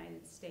to the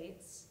United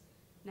States,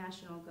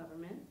 national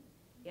government,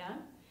 yeah?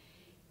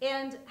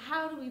 And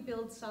how do we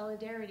build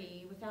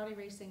solidarity without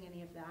erasing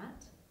any of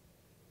that?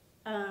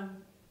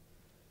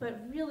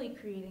 But really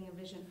creating a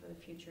vision for the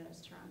future,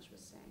 as Taranj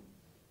was saying.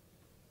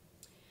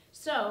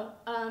 So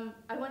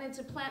I wanted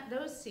to plant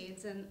those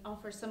seeds and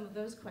offer some of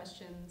those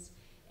questions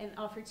and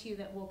offer to you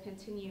that we'll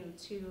continue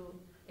to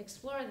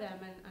explore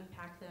them and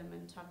unpack them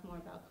and talk more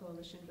about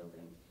coalition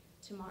building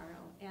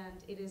tomorrow.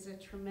 And it is a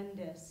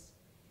tremendous,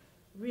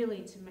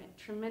 really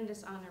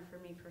tremendous honor for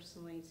me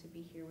personally to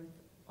be here with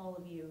all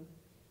of you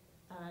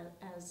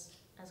as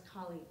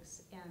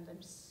colleagues. And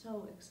I'm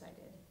so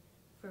excited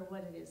for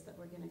what it is that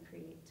we're going to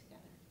create together.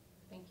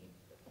 Thank you.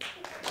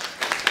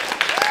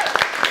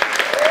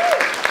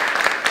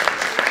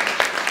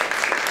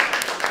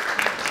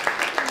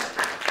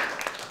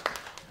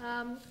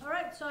 All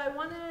right, so I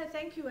want to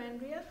thank you,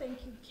 Andrea.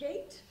 Thank you,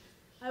 Kate.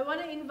 I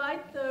want to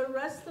invite the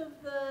rest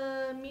of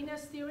the MENA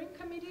Steering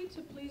Committee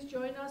to please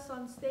join us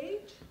on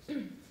stage.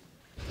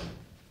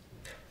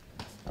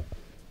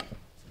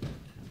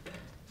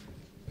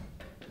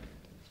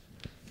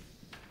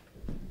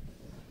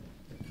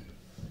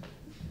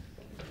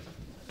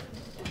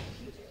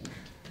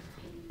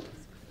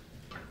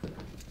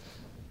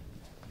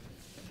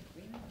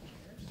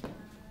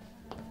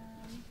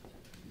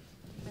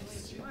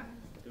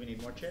 Do we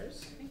need more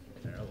chairs?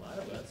 There are a lot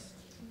of us.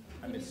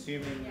 I'm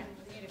assuming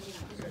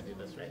we're going to do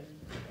this, right?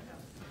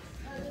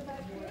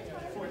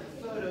 For the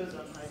photos,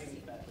 I'm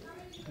hiding back.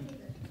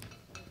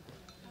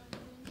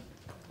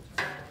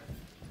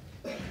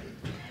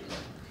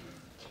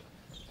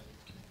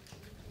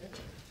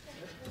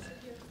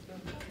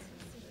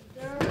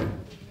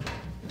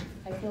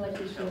 I feel like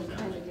we should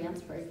find a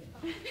dance break.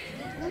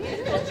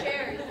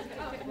 Chairs.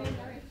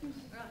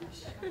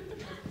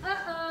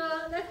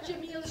 That's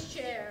Jamil's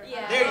chair.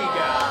 Yeah. There you go.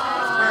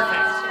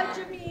 That's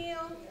perfect.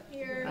 Jamil,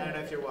 here. I don't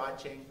know if you're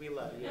watching. We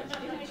love you.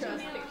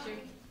 Trust picture.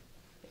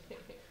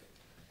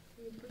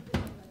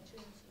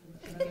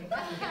 I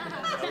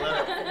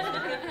love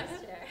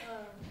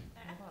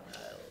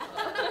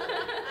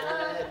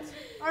it.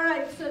 All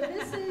right, so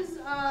this is,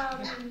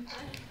 I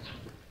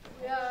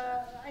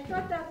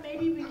thought that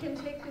maybe we can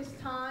take this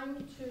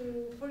time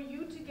for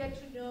you to get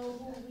to know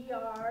who we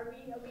are.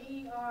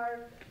 We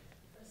are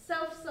a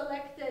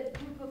self-selected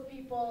group of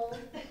people.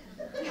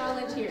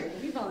 Volunteers.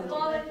 We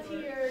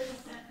Volunteers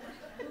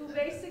who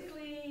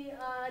basically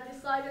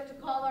decided to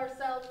call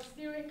ourselves the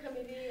steering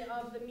committee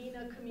of the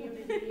MENA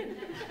community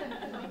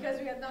because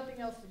we had nothing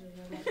else to do.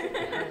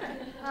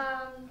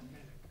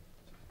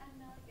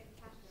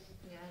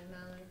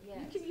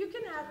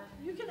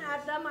 You can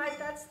add them.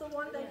 That's the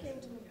one that came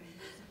to me.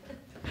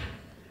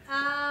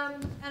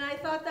 And I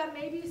thought that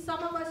maybe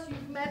some of us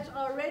you've met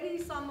already.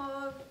 Some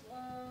of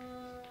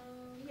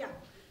yeah.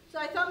 So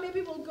I thought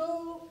maybe we'll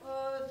go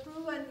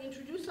through and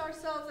introduce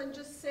ourselves and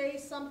just say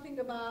something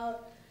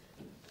about.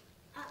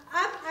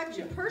 I'm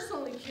actually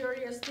personally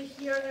curious to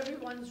hear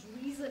everyone's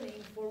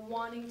reasoning for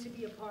wanting to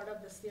be a part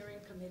of the steering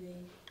committee,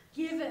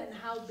 given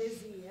how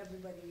busy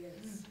everybody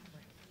is.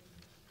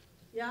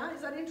 Yeah,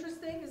 is that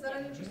interesting? Is that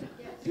an interesting?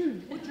 Yes.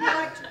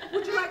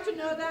 Would you like to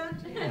know that?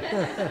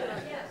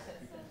 Yes.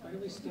 Where do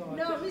we start?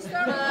 No, we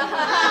start with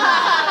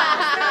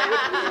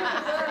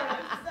you.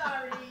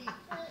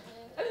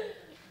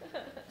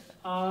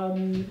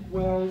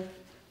 Well,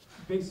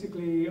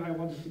 basically, I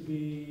wanted to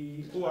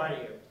be. Who are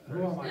you?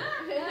 Who am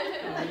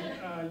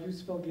I?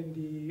 Yusuf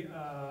El-Gindi,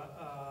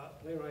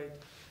 playwright.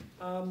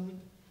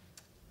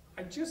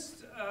 I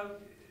just,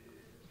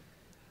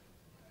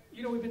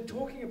 we've been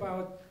talking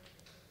about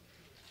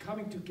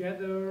coming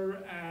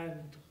together and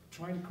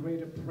trying to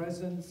create a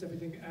presence,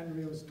 everything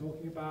Andrea was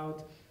talking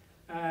about,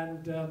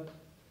 and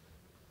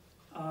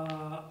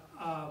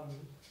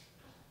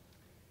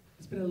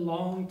it's been a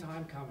long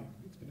time coming.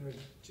 It's been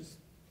just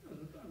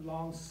a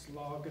long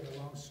slog and a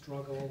long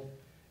struggle,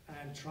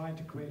 and trying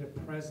to create a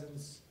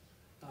presence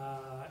in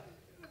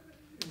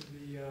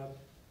the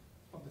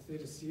on the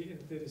theatre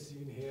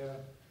scene here.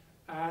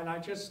 And I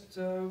just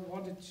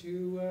wanted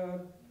to,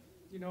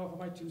 offer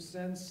my 2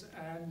 cents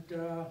and,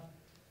 to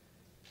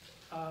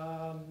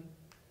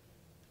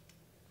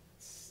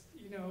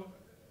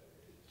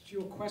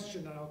your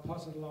question, and I'll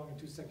pass it along in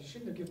 2 seconds. You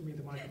shouldn't have given me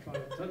the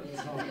microphone because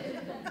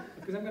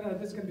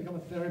this is going to become a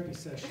therapy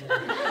session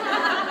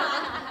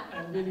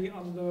and really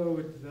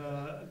unload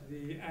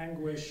the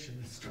anguish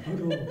and the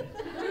struggle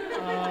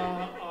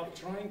of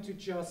trying to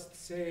just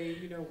say,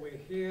 we're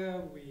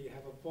here, we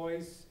have a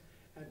voice,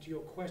 and to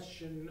your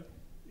question,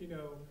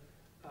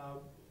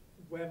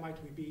 where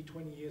might we be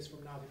 20 years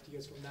from now, 50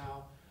 years from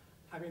now?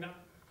 I mean,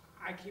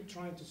 I keep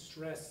trying to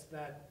stress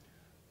that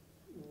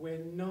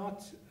we're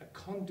not a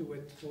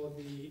conduit for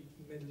the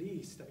Middle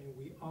East. I mean,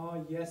 we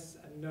are yes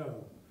and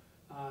no.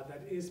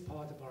 That is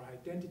part of our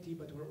identity,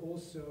 but we're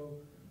also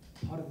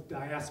part of the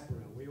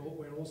diaspora.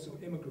 We're also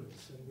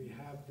immigrants, and we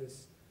have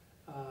this,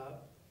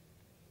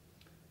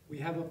 we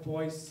have a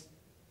voice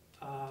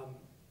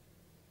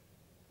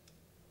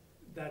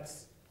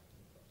that's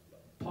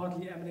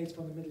partly emanates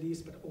from the Middle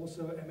East, but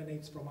also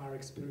emanates from our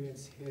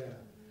experience here.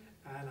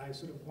 And I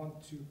sort of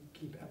want to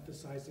keep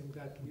emphasizing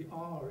that we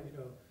are,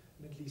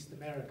 Middle East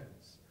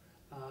Americans.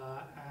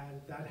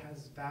 And that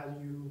has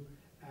value,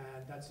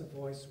 and that's a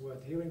voice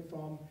worth hearing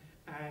from.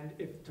 And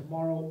if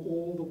tomorrow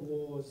all the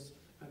wars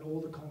and all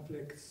the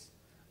conflicts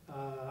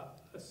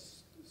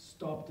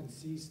stopped and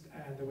ceased,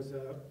 and there was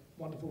a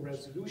wonderful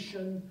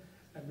resolution,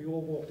 and we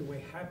all walked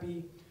away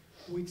happy,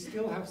 we'd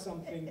still have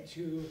something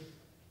to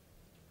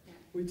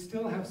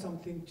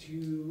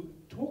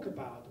talk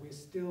about. We're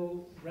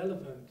still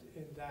relevant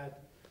in that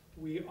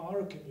we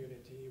are a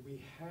community,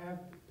 we have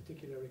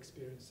particular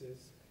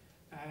experiences,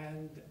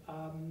 and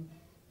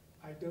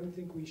I don't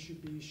think we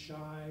should be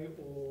shy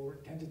or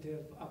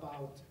tentative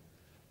about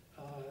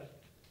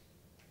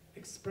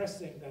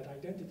expressing that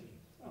identity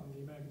on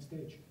the American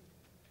stage.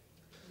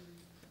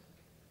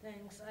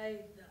 Thanks.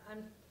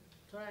 I'm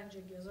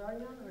Toranjik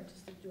Yazarian,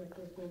 Artistic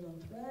Director of Golden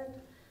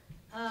Thread.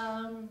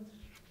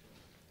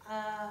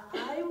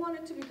 I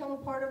wanted to become a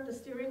part of the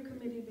steering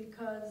committee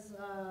because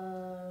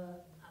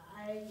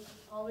I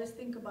always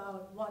think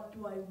about what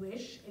do I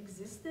wish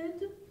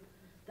existed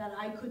that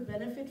I could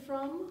benefit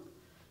from.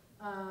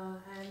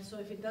 And so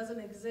if it doesn't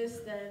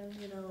exist, then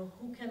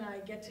who can I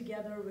get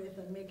together with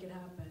and make it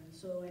happen?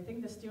 So I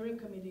think the steering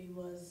committee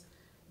was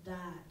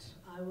that.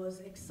 I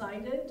was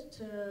excited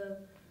to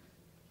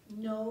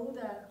know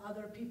that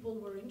other people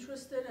were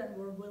interested and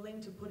were willing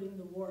to put in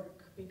the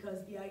work,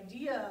 because the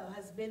idea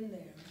has been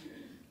there.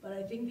 But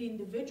I think the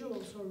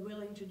individuals who are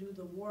willing to do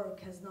the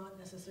work has not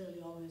necessarily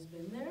always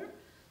been there.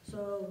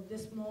 So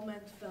this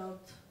moment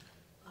felt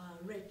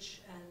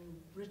rich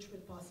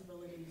with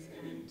possibilities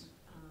and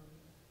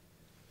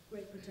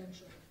great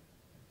potential.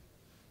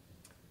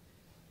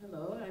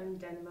 Hello, I'm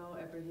Denmo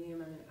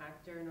Ibrahim. I'm an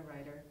actor and a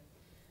writer.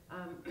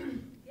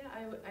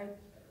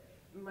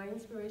 My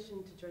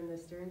inspiration to join the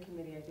steering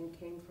committee, I think,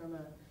 came from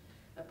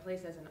a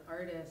place as an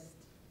artist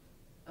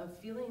of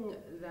feeling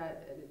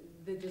that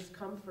the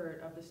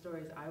discomfort of the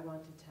stories I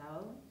want to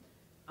tell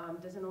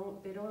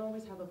they don't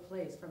always have a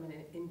place from an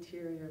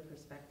interior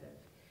perspective.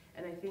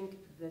 And I think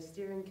the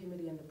steering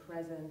committee and the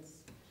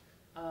presence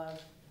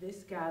of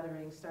this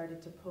gathering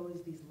started to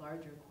pose these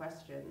larger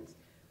questions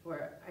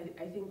where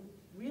I think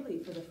really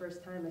for the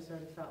first time I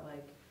sort of felt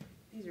like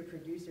these are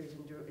producers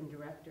and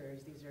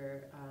directors, these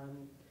are,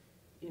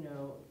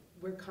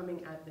 we're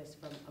coming at this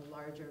from a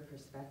larger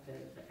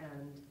perspective.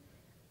 And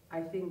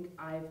I think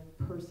I've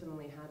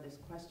personally had this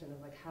question of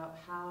like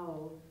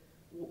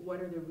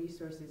what are the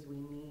resources we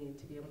need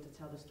to be able to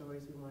tell the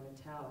stories we want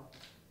to tell,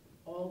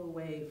 all the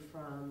way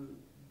from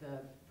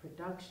the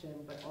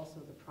production, but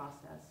also the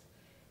process,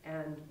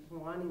 and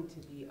wanting to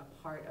be a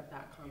part of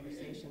that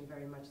conversation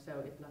very much so,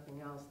 if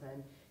nothing else,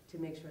 than to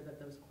make sure that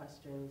those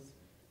questions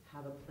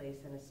have a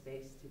place and a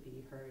space to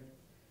be heard,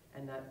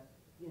 and that,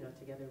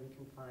 together we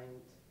can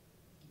find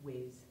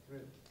ways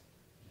through.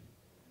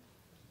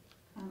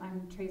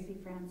 I'm Tracy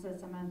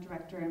Francis. I'm a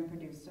director and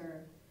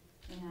producer,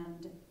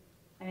 and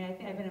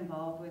I've been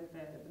involved with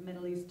the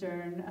Middle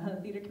Eastern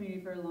theater community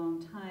for a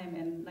long time,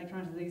 and like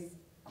Toronto, these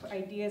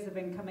ideas have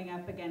been coming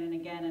up again and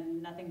again,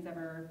 and nothing's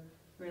ever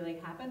really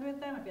happened with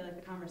them. I feel like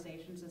the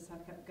conversations just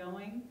have kept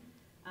going,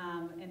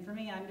 and for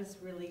me, I'm just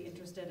really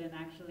interested in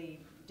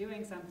actually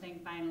doing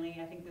something finally.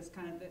 I think this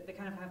they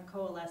kind of have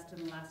coalesced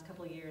in the last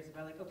couple of years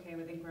about like, okay,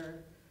 we think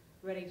we're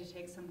ready to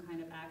take some kind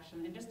of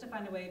action, and just to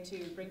find a way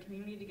to bring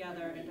community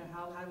together into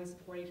how do we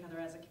support each other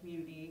as a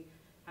community,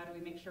 how do we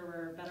make sure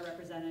we're better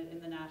represented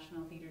in the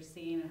national theater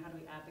scene, and how do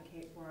we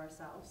advocate for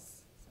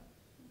ourselves. So,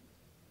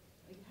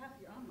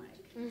 you're on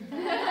mic.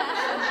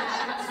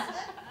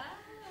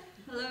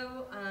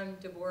 Hello, I'm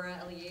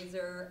Deborah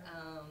Eliezer,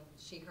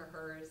 she, her,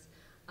 hers.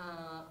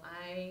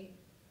 I'm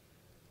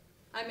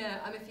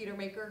a theater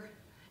maker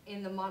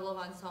in the model of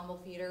ensemble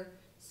theater,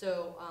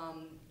 so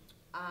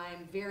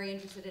I'm very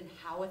interested in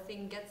how a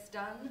thing gets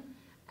done,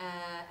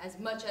 as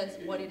much as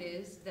what it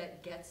is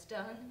that gets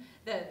done,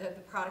 the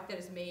product that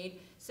is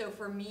made. So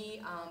for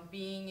me,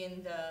 being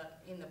in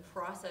the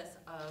process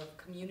of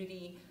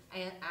community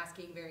and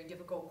asking very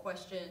difficult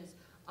questions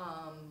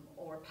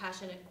or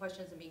passionate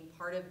questions and being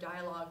part of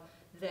dialogue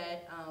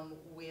that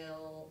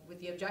will, with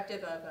the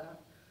objective of,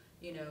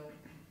 you know,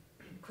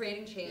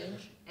 creating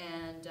change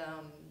and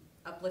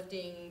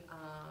uplifting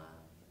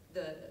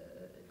the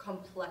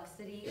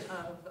complexity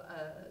of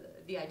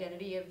the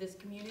identity of this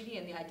community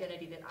and the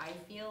identity that I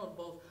feel,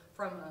 both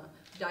from a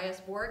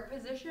diasporic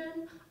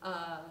position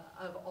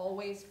of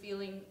always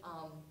feeling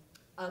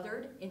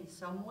othered in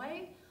some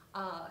way,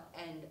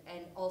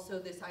 and also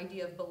this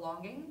idea of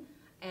belonging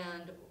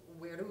and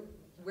where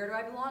do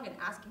I belong, and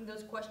asking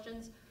those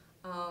questions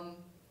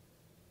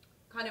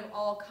kind of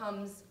all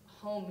comes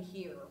home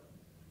here.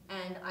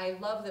 And I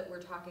love that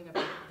we're talking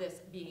about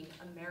this being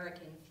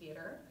American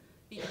theater,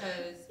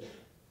 because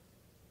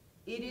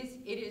it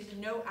is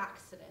no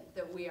accident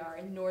that we are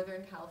in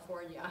Northern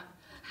California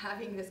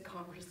having this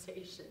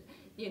conversation.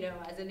 You know,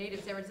 as a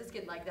native San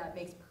Franciscan, like, that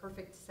makes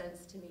perfect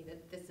sense to me,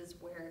 that this is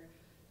where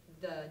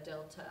the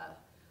Delta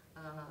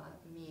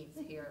meets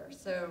here.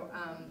 So,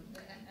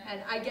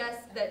 and I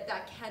guess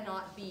that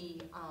cannot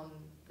be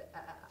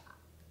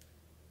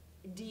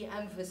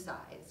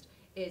de-emphasized,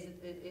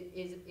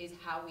 is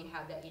how we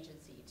have that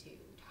agency to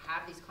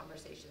have these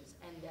conversations,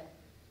 and that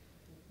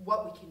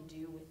what we can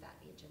do with that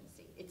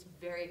agency. It's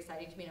very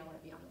exciting to me, and I want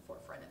to be on the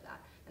forefront of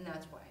that, and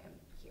that's why I'm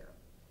here.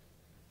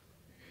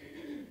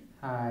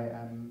 Hi,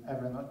 I'm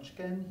Evren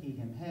Ochkin, he,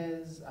 him,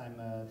 his. I'm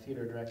a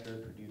theater director,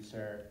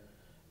 producer,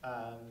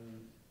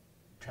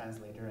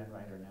 translator, and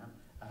writer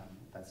now.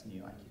 That's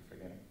new, I keep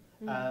forgetting.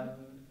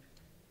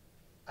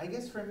 I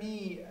guess for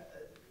me,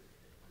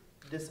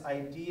 this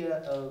idea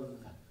of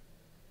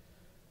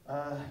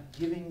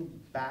giving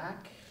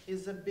back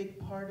is a big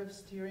part of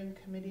steering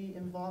committee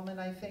involvement,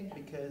 I think,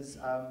 because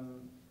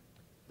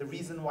the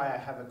reason why I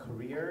have a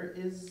career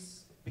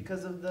is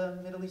because of the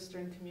Middle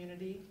Eastern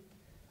community.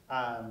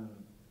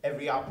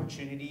 Every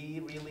opportunity,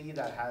 really,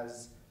 that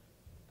has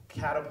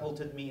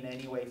catapulted me in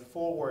any way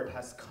forward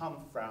has come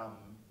from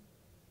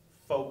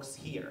folks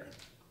here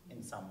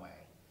in some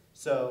way.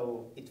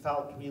 So it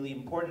felt really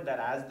important that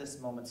as this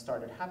moment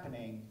started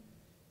happening,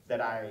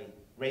 that I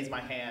raise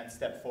my hand,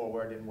 step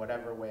forward in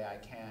whatever way I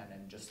can,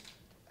 and just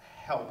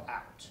help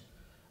out.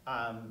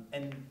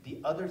 And the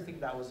other thing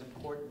that was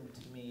important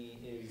to me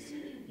is,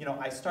 you know,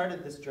 I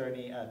started this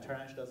journey,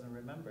 Taransh doesn't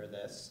remember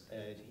this,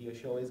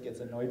 she always gets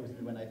annoyed with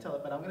me when I tell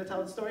it, but I'm gonna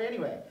tell the story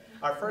anyway.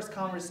 Our first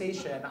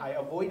conversation, I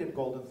avoided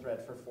Golden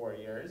Thread for 4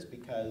 years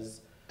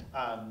because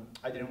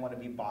I didn't want to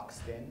be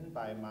boxed in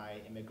by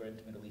my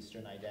immigrant Middle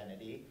Eastern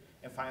identity.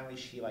 And finally,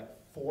 she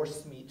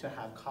forced me to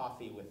have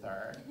coffee with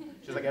her.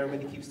 She's like,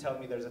 everybody keeps telling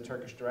me there's a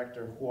Turkish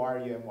director. Who are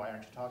you, and why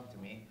aren't you talking to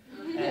me?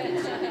 And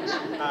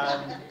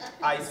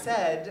I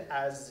said,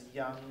 as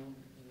young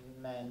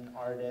men,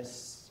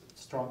 artists,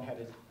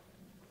 strong-headed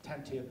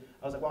tend to,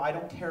 I was like, well, I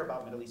don't care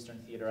about Middle Eastern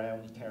theater. I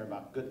only care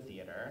about good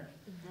theater.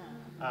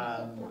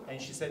 And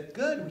she said,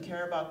 good,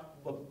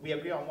 we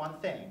agree on one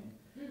thing.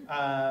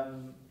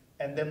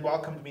 And then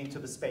welcomed me into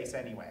the space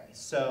anyway.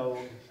 So,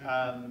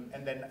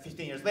 and then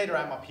 15 years later,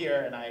 I'm up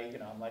here, and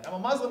I'm like, I'm a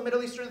Muslim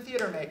Middle Eastern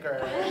theater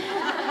maker.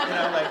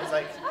 It's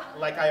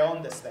like I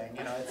own this thing.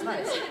 It's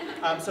nice.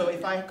 So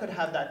if I could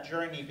have that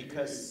journey,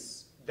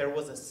 because there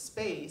was a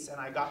space,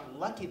 and I got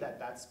lucky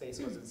that space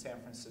was in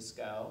San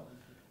Francisco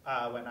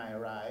when I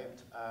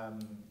arrived,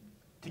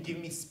 to give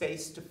me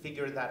space to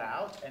figure that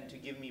out and to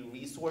give me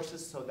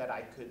resources so that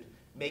I could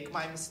make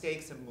my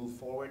mistakes and move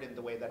forward in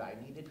the way that I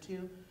needed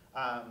to.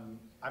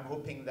 I'm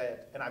hoping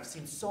that, and I've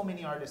seen so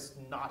many artists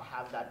not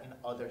have that in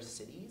other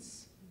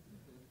cities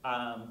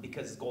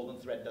because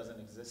Golden Thread doesn't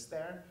exist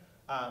there.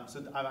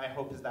 So my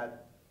hope is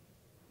that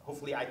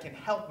hopefully I can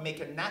help make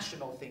a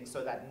national thing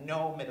so that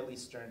no Middle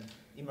Eastern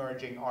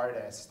emerging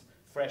artist,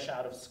 fresh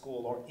out of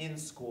school or in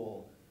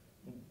school,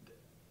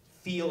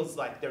 feels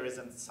like there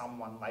isn't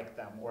someone like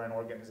them or an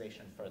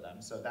organization for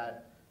them. So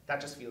that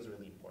just feels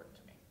really important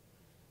to me.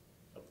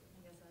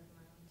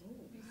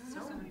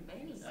 So many.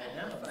 I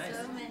know, nice.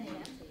 So many.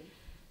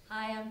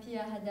 Hi, I'm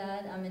Pia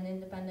Haddad. I'm an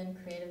independent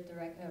creative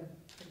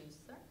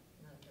producer,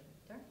 not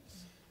director.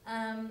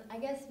 I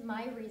guess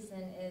my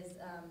reason is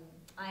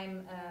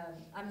I'm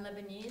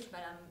Lebanese,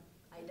 but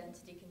I'm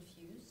identity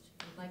confused,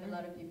 like a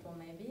lot of people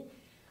maybe.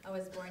 I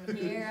was born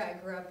here, I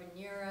grew up in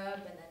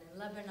Europe, and then in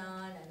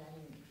Lebanon, and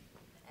then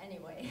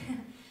anyway.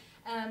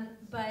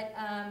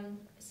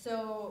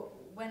 So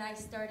when I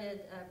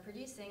started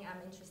producing, I'm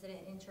interested in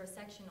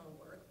intersectional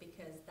work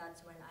because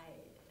that's when I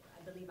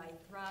believe I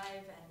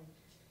thrive and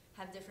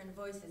have different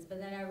voices.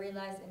 But then I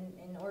realized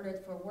in order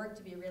for work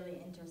to be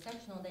really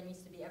intersectional, there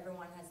needs to be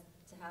everyone has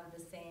to have the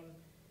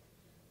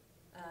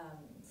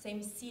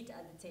same seat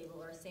at the table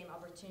or same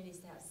opportunities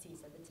to have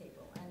seats at the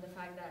table. And the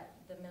fact that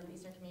the Middle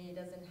Eastern community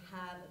doesn't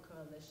have a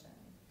coalition.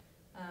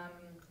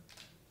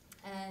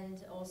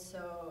 And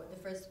also, the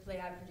first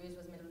play I produced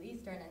was Middle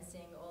Eastern, and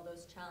seeing all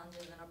those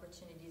challenges and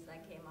opportunities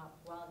that came up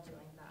while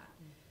doing that.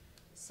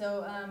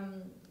 So,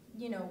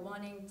 you know,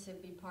 wanting to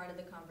be part of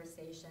the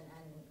conversation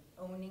and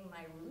owning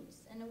my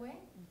roots in a way,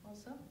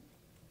 also.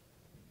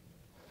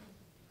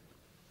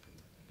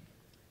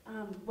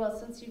 Well,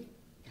 since you've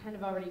kind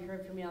of already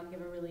heard from me, I'll give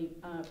a really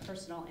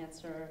personal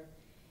answer,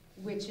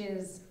 which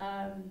is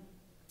I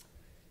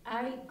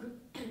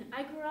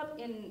grew up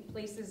in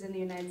places in the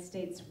United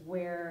States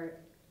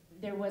where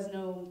there was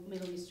no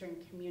Middle Eastern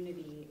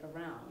community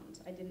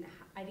around. I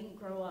didn't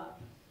grow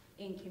up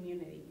in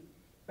community,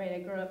 right? I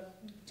grew up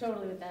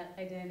totally with that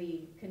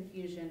identity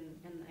confusion,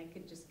 and I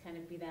could just kind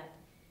of be that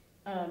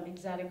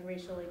exotic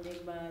racial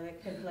enigma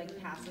that could like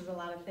passes a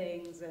lot of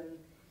things, and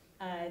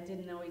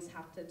didn't always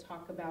have to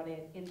talk about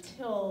it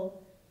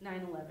until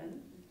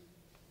 9/11,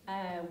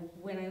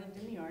 when I lived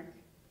in New York,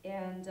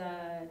 and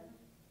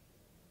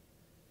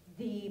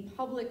the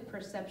public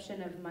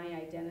perception of my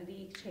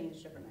identity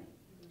changed overnight.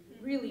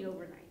 Really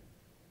overnight,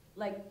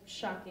 like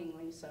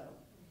shockingly so.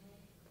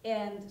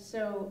 And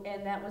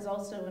that was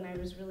also when I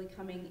was really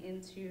coming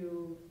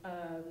into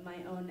my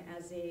own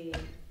as a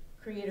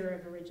creator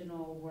of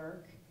original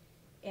work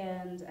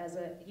and as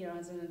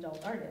an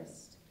adult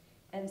artist.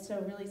 And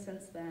so really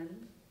since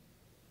then,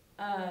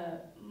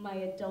 my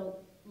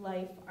adult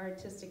life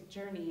artistic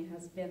journey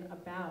has been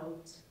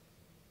about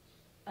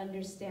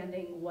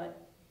understanding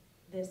what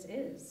this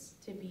is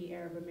to be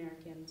Arab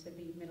American, to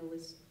be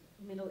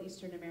Middle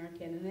Eastern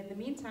American. And in the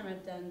meantime,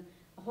 I've done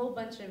a whole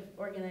bunch of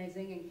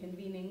organizing and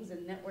convenings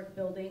and network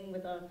building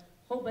with a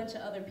whole bunch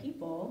of other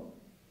people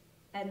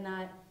and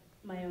not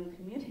my own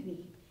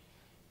community.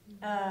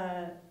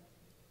 That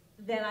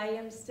I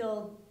am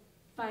still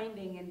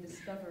finding and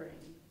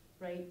discovering,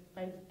 right?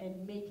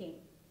 And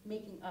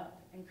making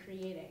up and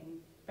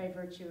creating by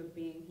virtue of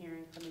being here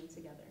and coming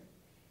together.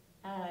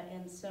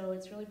 And so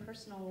it's really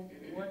personal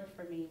work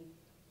for me,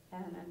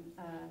 and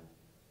I'm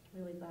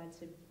really glad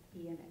to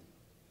be in it.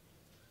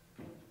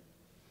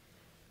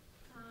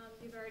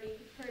 You've already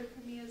heard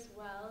from me as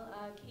well.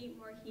 Kate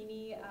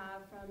Morhini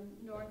from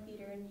North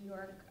Theater in New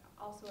York,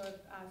 also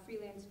a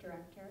freelance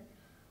director.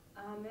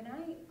 And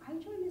I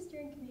joined the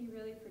steering committee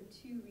really for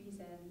two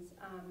reasons.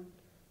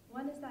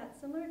 One is that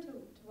similar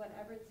to what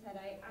Everett said,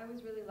 I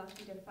was really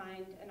lucky to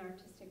find an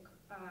artistic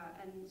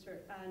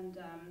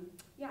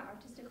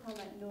artistic home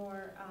at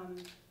NOR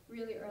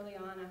really early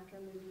on after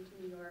moving to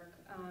New York.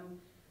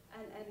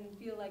 And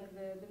feel like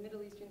the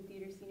Middle Eastern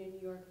theater scene in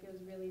New York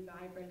feels really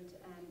vibrant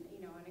and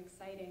an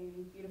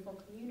exciting, beautiful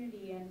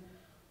community. And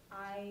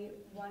I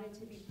wanted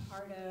to be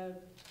part of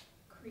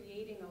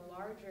creating a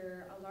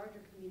larger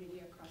community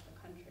across the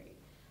country.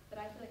 But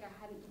I feel like I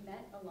hadn't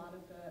met a lot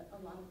of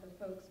the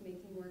folks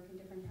making work in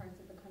different parts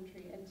of the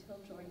country until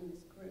joining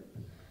this group.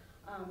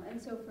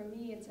 And so for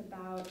me, it's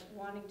about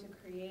wanting to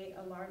create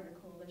a larger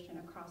coalition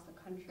across the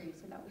country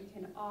so that we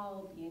can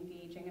all be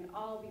engaging and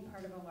all be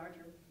part of a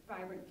larger,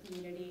 vibrant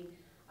community,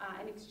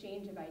 an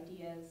exchange of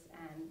ideas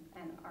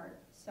and art.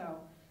 So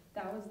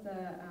that was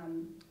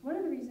one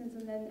of the reasons.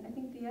 And then I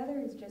think the other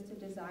is just a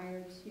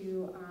desire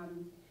to,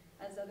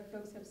 as other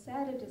folks have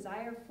said, a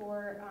desire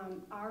for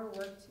our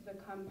work to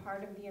become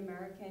part of the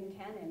American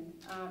canon,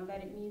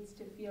 that it needs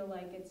to feel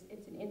like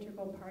it's an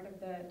integral part of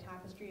the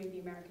tapestry of the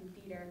American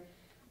theater.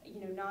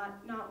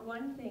 Not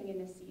one thing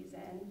in a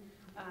season,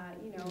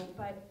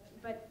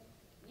 but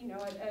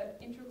an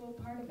integral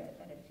part of it,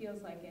 that it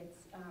feels like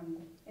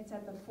it's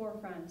at the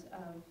forefront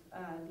of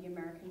the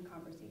American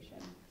conversation.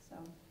 So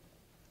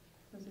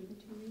those are the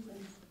two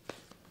reasons.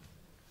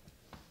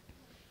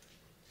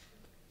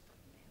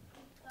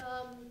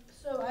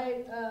 So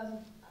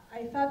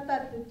I thought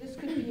that this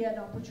could be an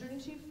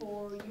opportunity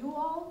for you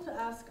all to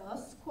ask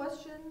us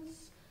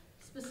questions,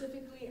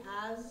 specifically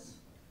as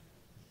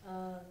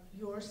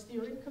your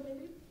steering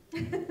committee.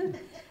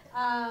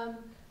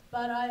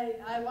 But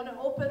I want to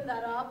open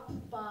that up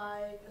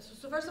by,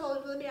 so first of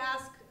all, let me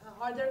ask,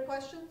 are there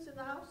questions in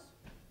the house?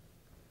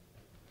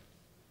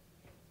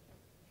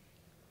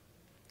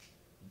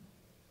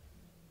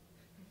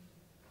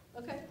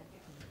 Okay.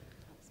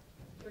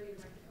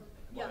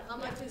 Yeah, how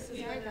much is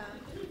this right now?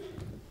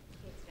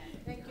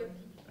 Thank you.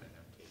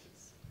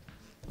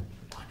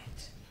 On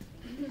it.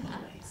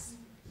 Always.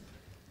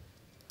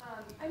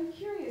 I'm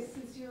curious,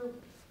 since you're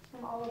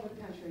from all over the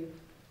country,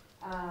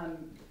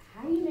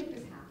 how do you make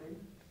this happen?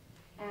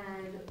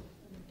 And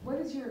what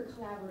is your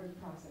collaborative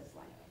process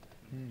like?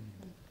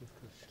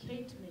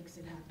 Kate makes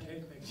it happen.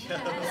 Kate makes it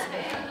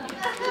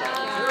happen.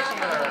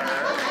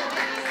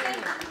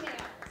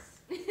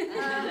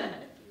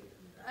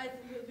 I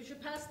think we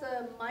should pass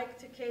the mic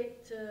to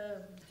Kate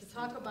to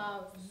talk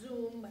about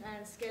Zoom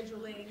and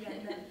scheduling,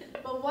 and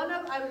but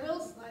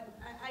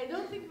I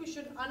don't think we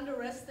should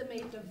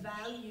underestimate the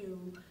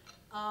value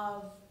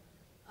of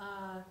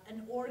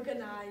an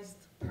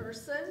organized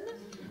person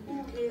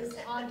who is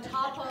on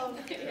top of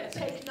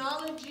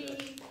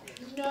technology,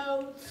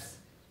 notes,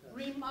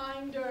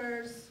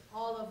 reminders,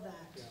 all of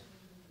that.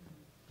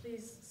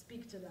 Please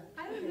speak to that.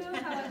 I don't know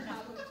how on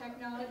top of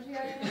technology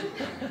I am. I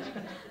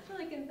feel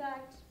like, in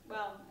fact,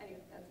 well,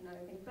 anyway, that's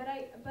another thing. But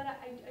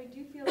I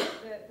do feel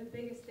like the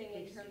biggest thing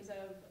in terms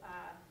of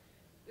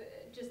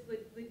just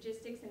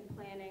logistics and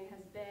planning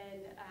has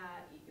been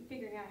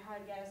figuring out how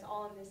to get us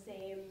all in the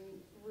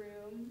same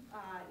room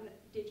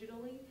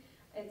digitally.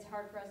 It's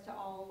hard for us to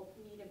all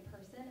meet in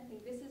person. I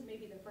think this is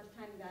maybe the first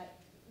time that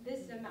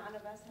this amount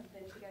of us have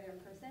been together in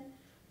person.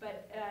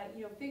 But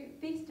you know,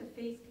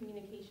 face-to-face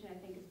communication, I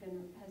think, has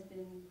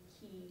been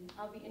key.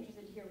 I'll be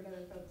interested to hear what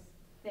other folks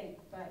think.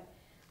 But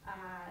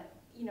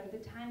you know, the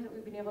times that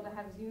we've been able to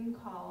have Zoom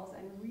calls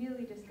and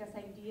really discuss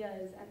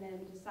ideas and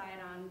then decide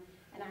on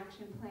an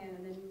action plan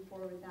and then move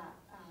forward with that,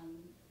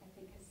 I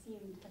think has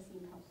seemed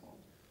helpful.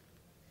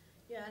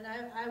 Yeah, and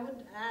I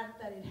would add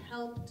that it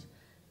helped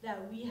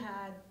that we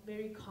had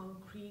very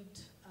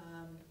concrete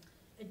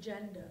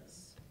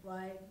agendas.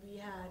 Right, we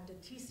had the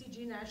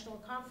TCG National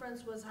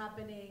Conference was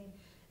happening,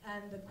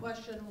 and the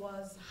question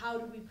was, how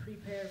do we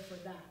prepare for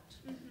that?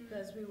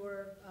 Because we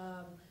were,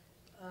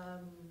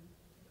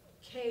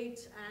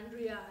 Kate,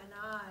 Andrea, and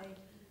I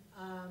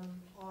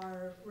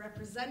are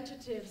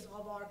representatives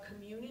of our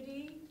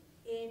community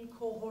in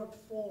cohort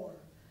 4,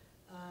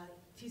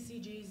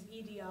 TCG's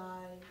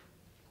EDI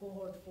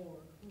cohort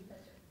 4.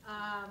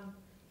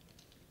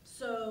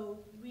 So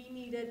we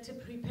needed to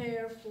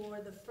prepare for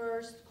the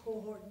first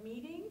cohort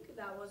meeting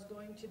that was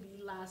going to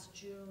be last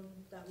June.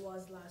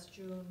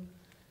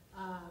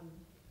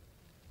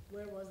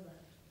 Where was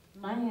that?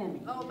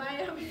 Miami. Oh,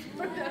 Miami.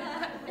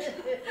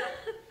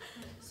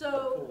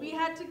 So we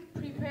had to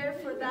prepare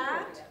for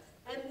that,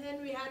 and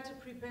then we had to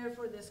prepare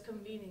for this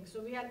convening.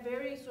 So we had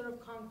very sort of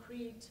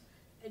concrete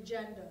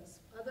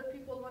agendas. Other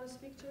people want to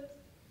speak to it?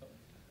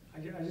 I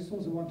just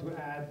also want to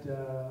add,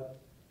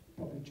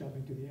 probably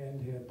jumping to the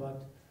end here,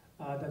 but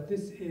that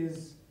this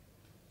is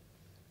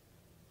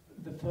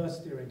the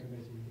first steering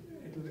committee.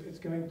 It's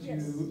going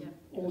to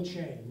all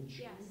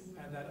change,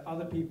 and that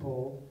other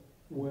people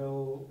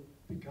will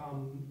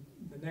become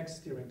the next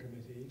steering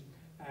committee.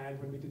 And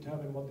when we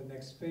determine what the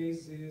next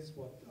phase is,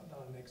 what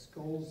our next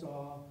goals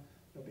are,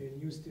 there'll be a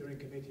new steering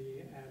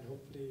committee, and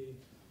hopefully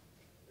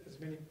as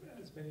many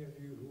of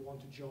you who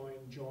want to join,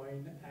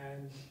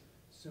 and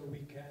so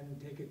we can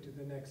take it to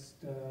the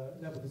next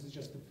level. This is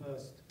just the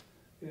first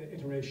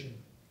iteration.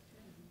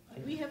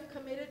 We have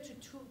committed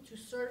to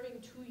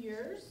serving 2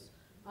 years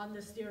on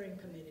the steering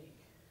committee.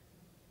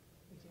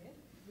 Okay,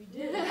 we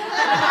did. That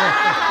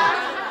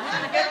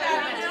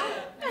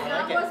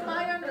was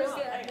my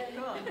understanding.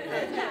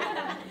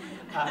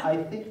 I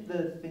think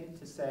the thing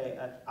to say,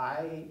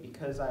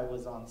 because I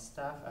was on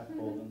staff at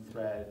Golden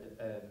Thread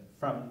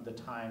from the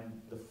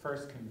time the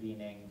first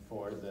convening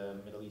for the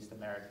Middle East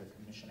America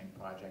Commissioning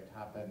Project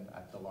happened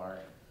at the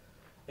LARC,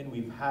 and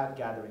we've had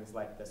gatherings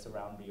like this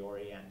around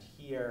ReOrient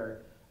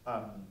here.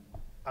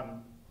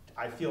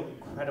 I feel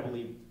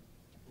incredibly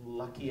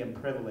lucky and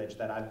privileged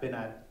that I've been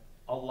at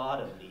a lot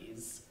of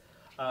these.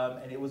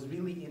 And it was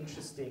really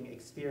interesting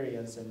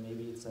experience, and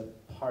maybe it's a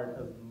part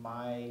of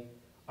my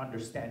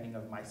understanding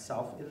of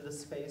myself in the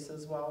space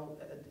as well,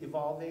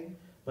 evolving.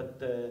 But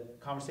the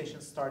conversation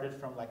started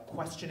from like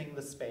questioning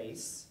the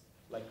space,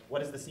 like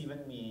what does this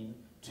even mean,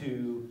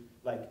 to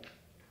like,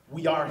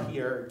 we are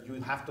here, you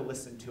have to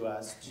listen to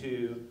us,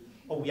 to,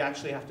 oh, we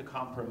actually have to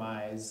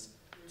compromise,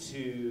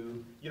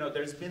 to, you know,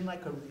 there's been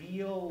like a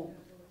real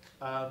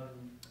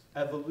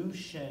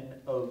evolution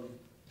of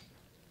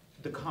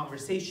the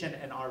conversation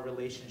and our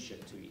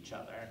relationship to each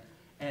other.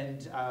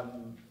 And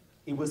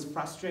it was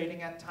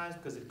frustrating at times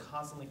because it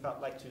constantly felt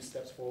like 2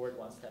 steps forward,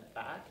 1 step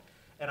back.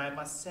 And I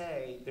must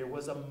say, there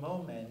was a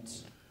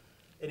moment,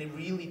 and it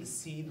really, the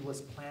seed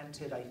was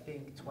planted, I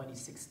think,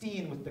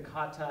 2016 with the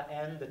Kata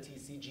and the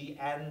TCG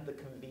and the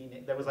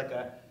convening. There was like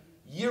a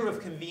year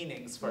of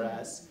convenings for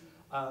us,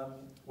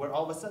 where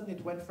all of a sudden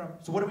it went from,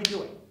 so what are we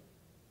doing?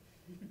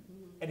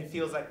 And it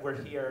feels like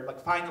we're here, like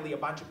finally a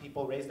bunch of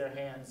people raised their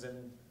hands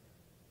and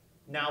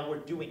now we're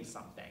doing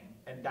something.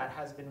 And that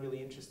has been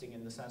really interesting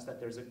in the sense that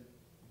there's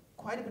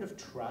quite a bit of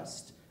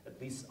trust,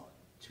 at least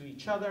to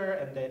each other,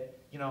 and that,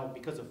 you know,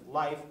 because of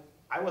life,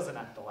 I wasn't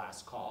at the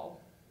last call,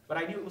 but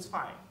I knew it was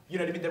fine. You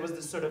know what I mean? There's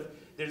this sort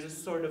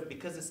of,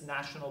 because it's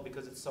national,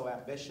 because it's so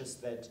ambitious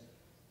that,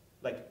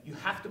 like, you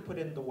have to put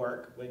in the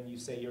work when you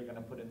say you're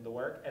gonna put in the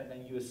work, and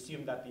then you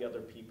assume that the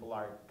other people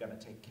are gonna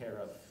take care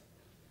of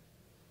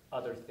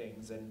other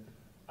things. And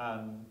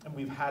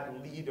we've had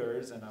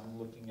leaders, and I'm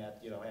looking at,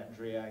 you know,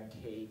 Andrea and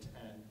Kate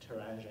and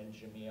Taraj and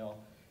Jamil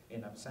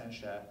in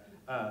absentia,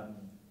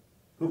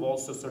 who've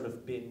also sort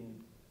of been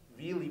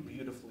really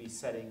beautifully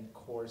setting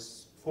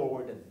course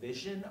forward, a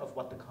vision of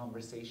what the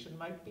conversation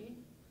might be.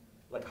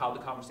 like how the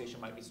conversation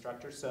might be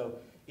structured. So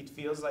it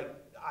feels like,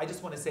 I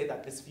just want to say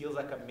that this feels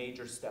like a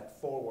major step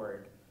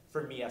forward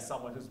for me as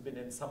someone who's been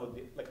in some of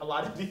the, like a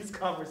lot of these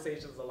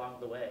conversations along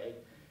the way.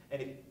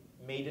 And it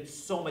made it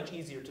so much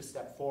easier to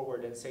step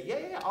forward and say,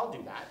 yeah, I'll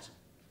do that.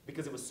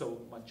 Because it was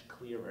so much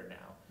clearer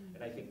now.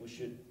 And I think we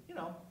should, you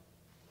know,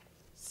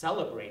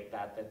 celebrate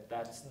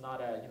that's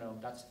not a, you know,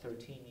 that's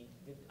 13,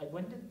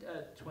 when did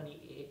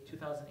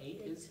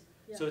 2008 is?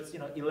 Yeah. So it's, you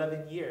know,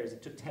 11 years,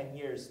 it took 10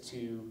 years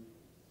to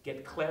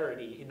get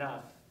clarity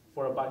enough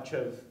for a bunch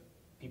of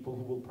people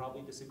who will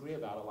probably disagree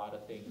about a lot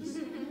of things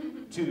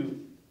to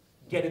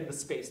get in the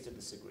space to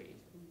disagree.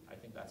 I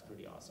think that's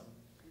pretty awesome.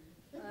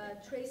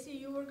 Tracy,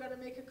 you were going to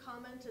make a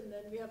comment, and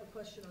then we have a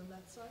question on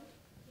that side.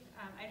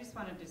 I just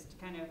wanted to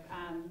kind of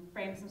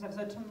frame some stuff.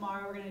 So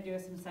tomorrow we're going to do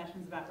some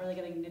sessions about really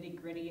getting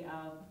nitty-gritty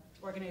of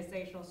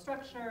organizational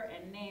structure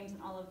and names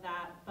and all of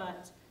that.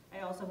 But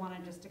I also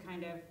wanted just to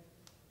kind of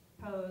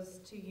pose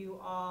to you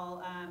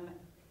all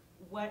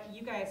what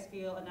you guys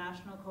feel a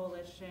national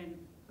coalition,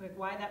 like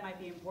why that might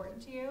be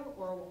important to you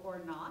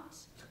or not,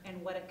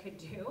 and what it could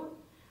do.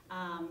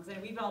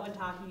 Because we've all been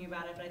talking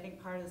about it, but I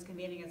think part of this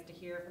convening is to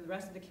hear from the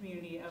rest of the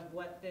community of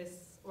what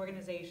this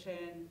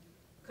organization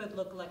could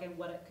look like and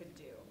what it could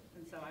do.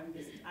 And so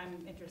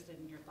I'm interested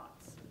in your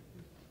thoughts.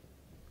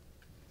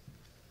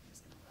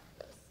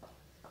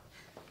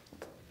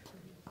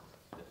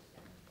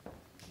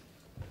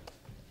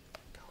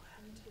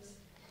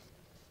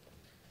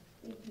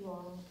 Thank you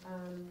all.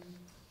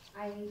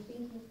 I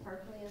think you've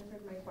partially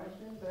answered my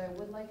question, but I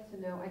would like to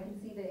know, I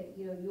can see that,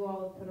 you know, you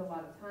all have put a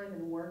lot of time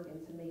and work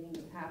into making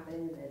this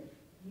happen, and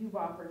you've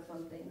offered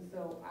something.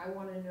 So I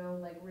want to know,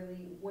 like,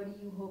 really, what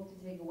do you hope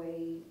to take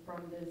away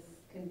from this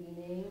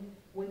convening?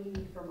 What do you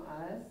need from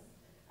us?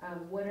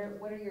 What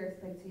are your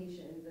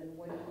expectations, and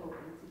what are you hoping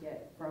to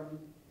get from?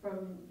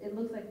 It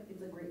looks like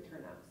it's a great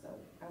turnout, so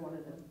I want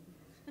to know.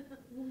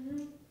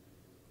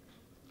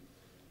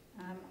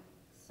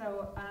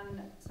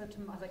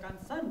 On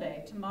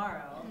Sunday,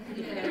 tomorrow,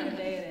 whatever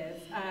day it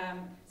is,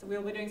 so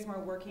we'll be doing some more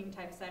working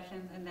type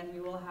sessions, and then we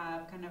will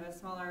have kind of a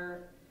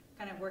smaller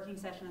kind of working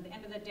session at the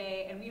end of the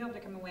day, and we hope to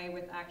come away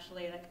with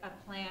actually like a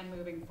plan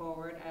moving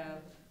forward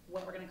of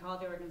what we're going to call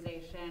the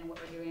organization, what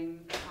we're doing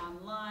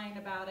online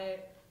about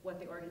it, what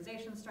the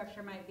organization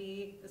structure might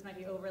be. This might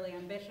be overly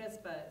ambitious,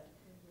 but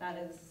that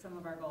is some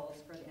of our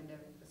goals for the end of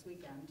this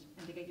weekend,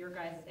 and to get your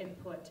guys'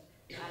 input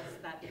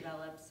as that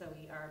develops, so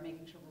we are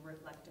making sure we're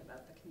reflective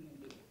of the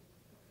community.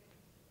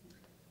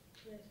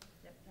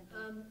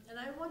 And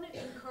I want to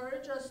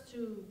encourage us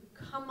to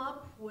come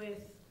up with,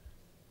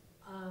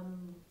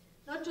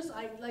 not just,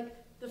 like,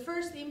 the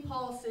first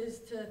impulse is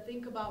to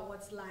think about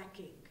what's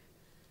lacking,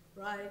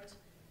 right?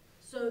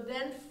 So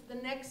then the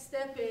next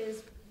step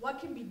is, what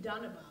can be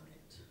done about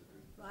it,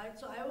 right?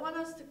 So I want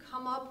us to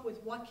come up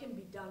with what can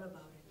be done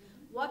about it.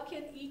 What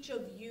can each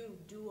of you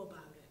do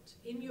about it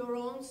in your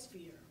own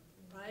sphere,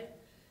 right?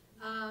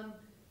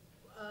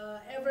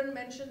 Everett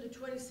mentioned the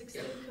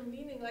 2016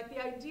 convening, like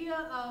the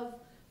idea of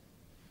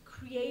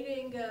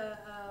creating a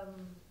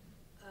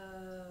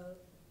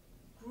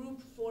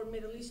group for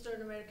Middle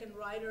Eastern American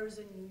writers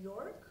in New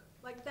York,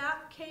 like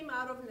that came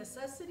out of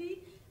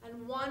necessity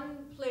and one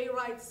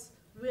playwright's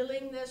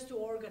willingness to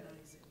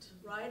organize it,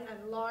 right?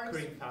 And Lark's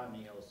Kareem found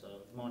me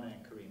also. Mona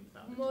and Kareem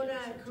found me. Mona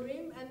and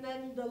Kareem, and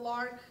then the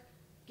Lark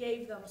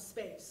gave them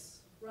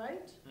space,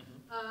 right?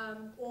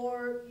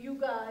 Or you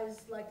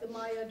guys, like the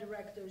Maya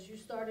directors, you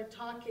started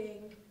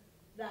talking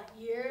that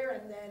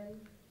year, and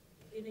then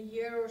in a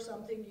year or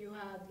something you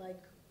had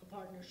like a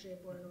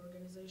partnership or an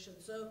organization.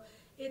 So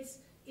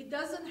it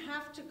doesn't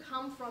have to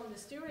come from the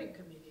steering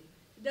committee.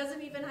 It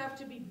doesn't even have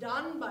to be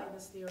done by the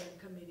steering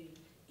committee.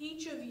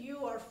 Each of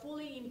you are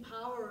fully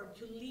empowered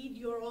to lead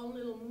your own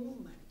little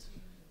movement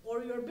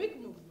or your big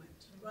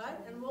movement, right?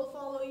 And we'll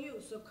follow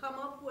you. So come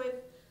up with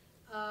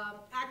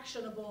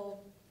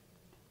actionable.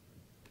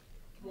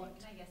 Can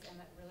I guess,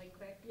 Emma, really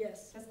quick?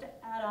 Yes. Just to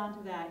add on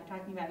to that, you're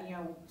talking about, you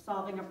know,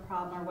 solving a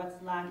problem or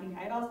what's lacking.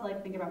 I'd also like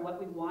to think about what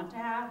we want to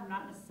have,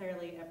 not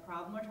necessarily a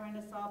problem we're trying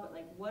to solve, but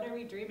like, what are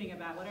we dreaming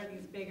about? What are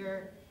these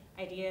bigger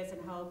ideas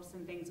and hopes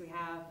and things we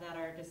have that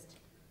are just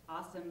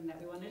awesome that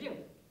we want to do?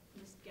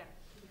 Yeah.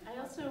 I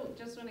also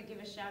just want to give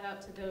a shout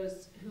out to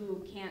those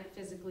who can't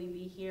physically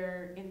be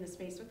here in the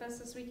space with us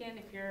this weekend.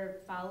 If you're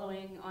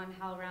following on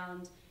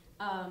HowlRound,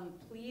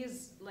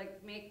 please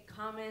like make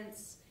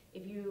comments.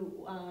 If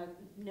you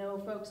know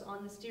folks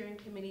on the steering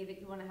committee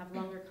that you want to have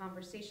longer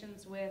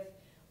conversations with,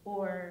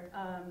 or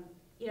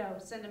you know,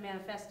 send a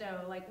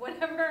manifesto, like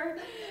whatever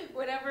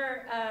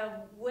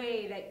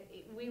way that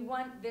we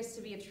want this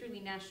to be a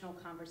truly national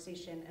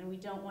conversation, and we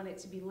don't want it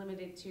to be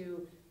limited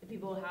to the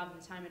people who have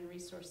the time and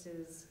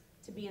resources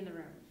to be in the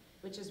room,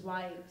 which is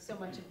why so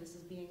much of this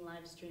is being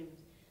live streamed.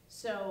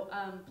 So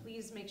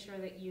please make sure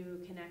that you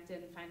connect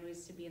and find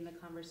ways to be in the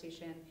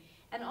conversation.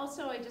 And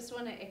also, I just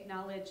want to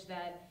acknowledge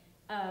that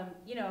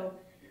you know,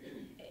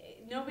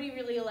 nobody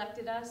really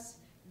elected us.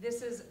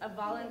 This is a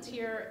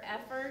volunteer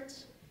effort.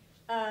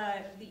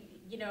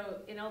 You know,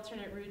 in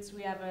alternate routes,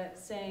 we have a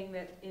saying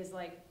that is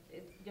like,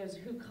 there's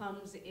who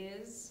comes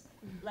is.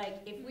 Like,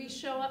 if we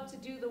show up to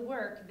do the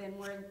work, then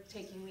we're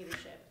taking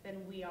leadership.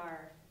 Then we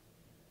are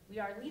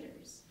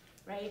leaders,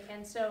 right?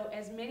 And so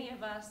as many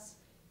of us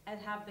as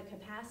have the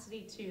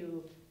capacity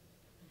to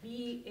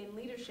be in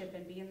leadership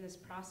and be in this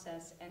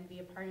process and be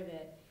a part of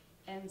it.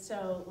 And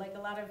so, like, a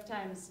lot of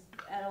times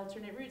at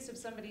Alternate Routes, if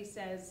somebody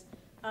says,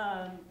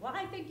 well,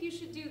 I think you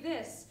should do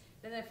this,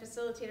 then the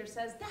facilitator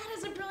says, that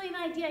is a brilliant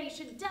idea, you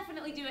should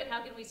definitely do it,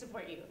 how can we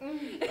support you?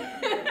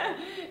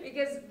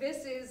 Because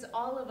this is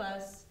all of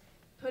us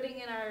putting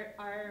in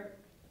our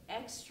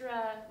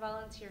extra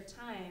volunteer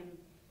time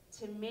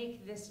to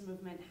make this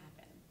movement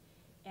happen.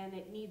 And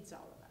it needs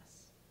all of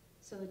us.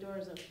 So the door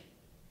is open.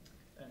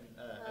 And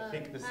I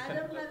think this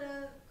Adam had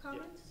a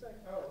comment? Yeah. Sorry.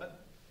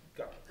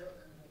 Go.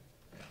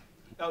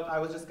 Oh, I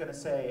was just going to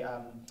say,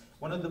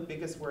 one of the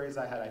biggest worries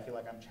I had, I feel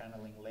like I'm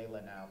channeling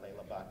Layla now,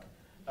 Layla Buck,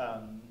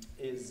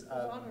 is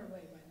on her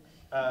way, by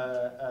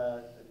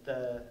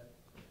the way.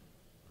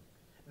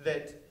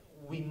 that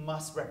we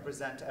must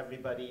represent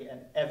everybody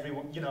and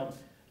everyone, you know,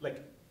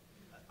 like,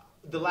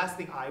 the last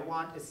thing I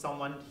want is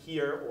someone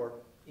here or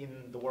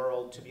in the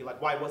world to be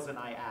like, why wasn't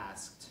I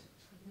asked?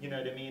 You know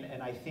what I mean?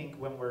 And I think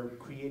when we're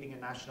creating a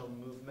national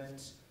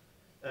movement,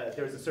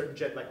 there's a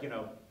certain like, you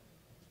know,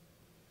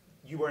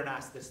 you weren't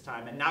asked this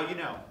time, and now you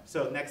know.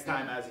 So next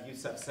time, as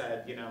Yusuf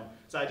said, you know.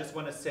 So I just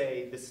want to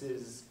say this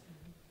is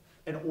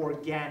an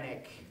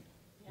organic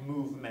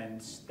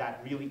movement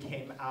that really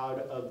came out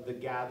of the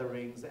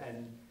gatherings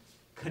and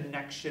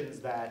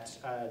connections that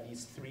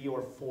these 3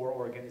 or 4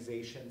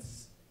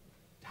 organizations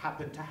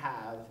happen to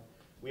have.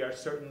 We are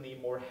certainly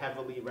more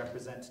heavily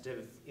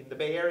representative in the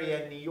Bay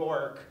Area, in New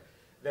York,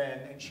 than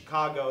in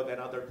Chicago, than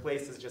other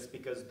places, just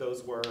because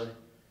those were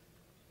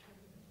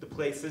the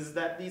places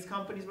that these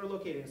companies were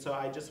located in. So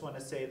I just want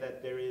to say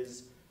that there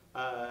is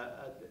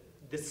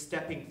this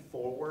stepping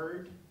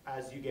forward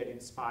as you get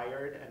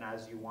inspired and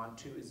as you want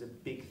to is a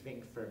big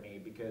thing for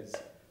me, because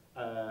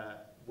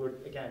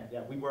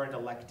we weren't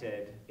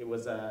elected. It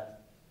was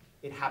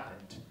it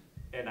happened,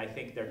 and I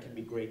think there can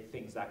be great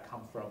things that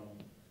come from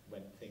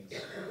when things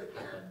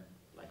happen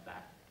like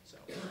that. So.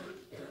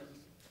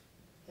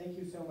 Thank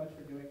you so much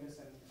for doing this,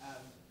 and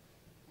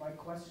my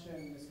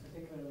question is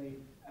particularly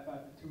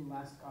about the 2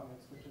 last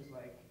comments, which is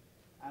like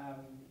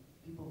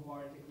people who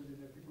aren't included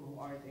or people who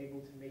aren't able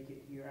to make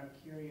it here. I'm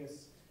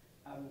curious,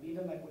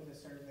 even like with the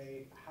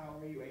survey, how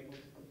were you able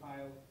to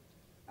compile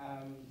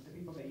the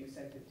people that you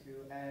sent it to,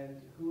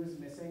 and who is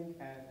missing,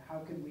 and how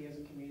can we as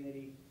a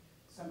community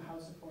somehow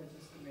support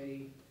this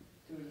committee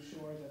to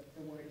ensure that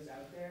the word is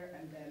out there,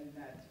 and then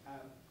that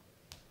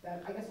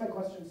I guess my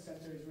question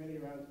center is really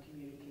around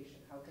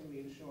communication. How can we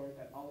ensure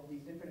that all of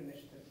these different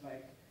initiatives,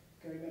 like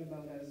Karim and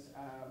Mona's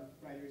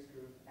Writers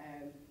Group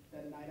and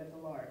the Night at the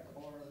Lark,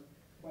 or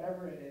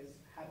whatever it is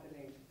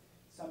happening,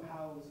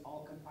 somehow is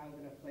all compiled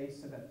in a place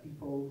so that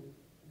people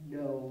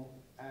know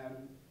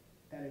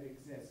that it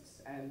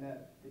exists, and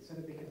that so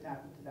that they can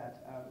tap into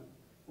that.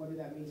 Whether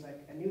that means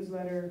like a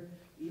newsletter,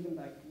 even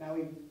like now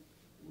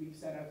we've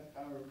set up,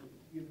 or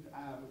you've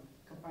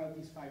compiled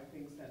these 5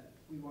 things that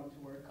we want to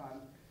work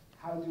on.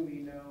 How do we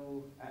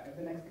know, if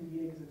the next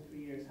convening is in 3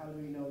 years, how do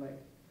we know like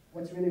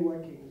what's really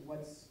working,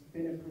 what's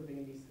been improving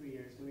in these 3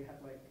 years? Do we have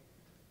like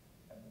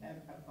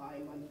a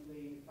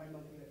bi-monthly, like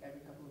every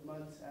couple of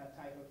months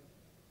type of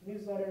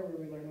newsletter where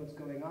we learn what's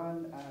going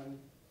on,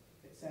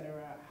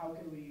 etc.? How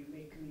can we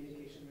make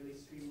communication really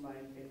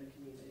streamlined in the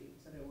community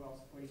so that we're all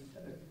supporting each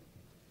other?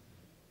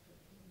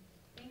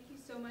 Thank you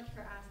so much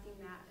for asking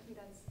that. I think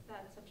that's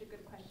such a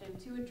good question.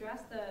 To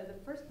address the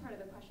first part of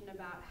the question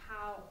about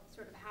how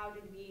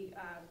did we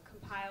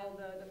compile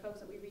the folks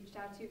that we reached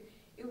out to,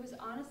 it was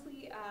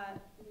honestly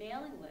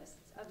mailing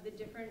lists of the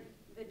different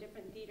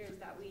theaters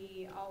that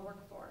we all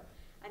work for,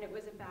 and it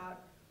was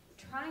about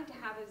trying to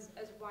have as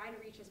wide a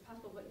reach as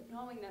possible, but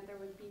knowing that there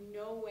would be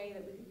no way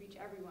that we could reach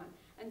everyone.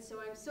 And so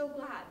I'm so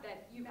glad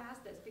that you've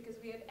asked this, because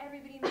we have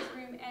everybody in this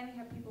room and we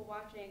have people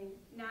watching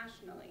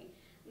nationally.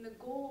 And the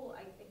goal,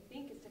 I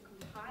think, is to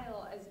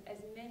compile as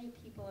many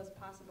people as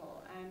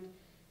possible. And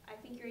I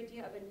think your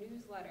idea of a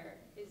newsletter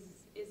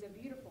is a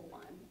beautiful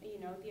one. You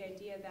know, the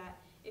idea that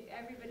if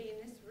everybody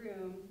in this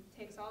room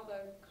takes all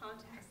the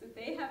contacts that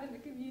they have in the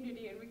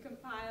community and we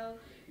compile,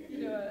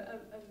 you know,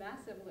 a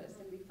massive list,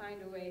 and we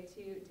find a way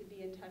to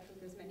be in touch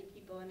with as many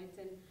people, and it's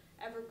an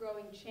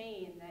ever-growing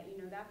chain that, you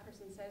know, that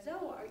person says,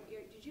 oh,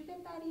 did you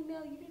get that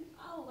email? You didn't?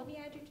 Oh, let me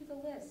add you to the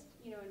list.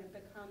 You know, and it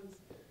becomes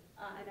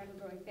an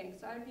ever-growing thing.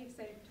 So I would be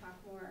excited to talk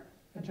more.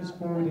 And just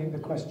forwarding the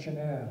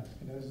questionnaire,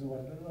 you know, this is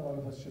what a lot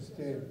of us just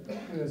did.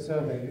 The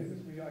survey,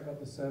 I got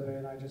the survey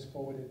and I just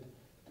forwarded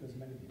to as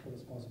many people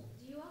as possible.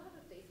 Do you all have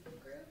a Facebook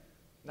group?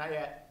 Not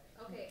yet.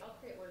 Okay, I'll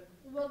create one.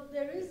 Well,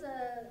 there is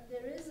a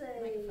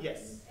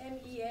Yes.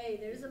 MEA.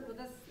 There is a. Well,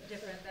 that's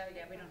different.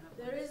 Yeah, we don't have.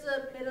 There is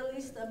a Middle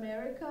East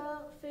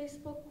America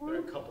Facebook There are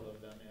a group. couple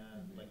of them,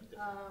 yeah. Like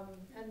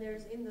And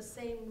there's In the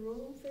Same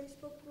Room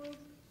Facebook group.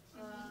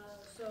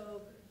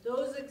 So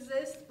those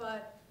exist,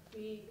 but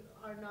we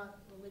are not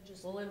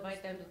religious. We'll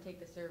invite them to take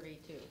the survey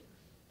too.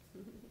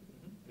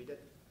 We did.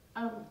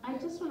 I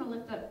just want to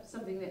lift up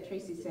something that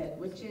Tracy said,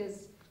 which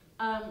is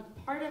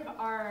part of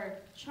our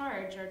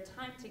charge, our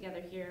time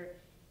together here,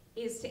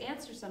 is to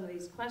answer some of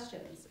these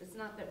questions. It's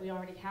not that we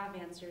already have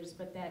answers,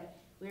 but that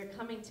we're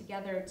coming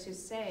together to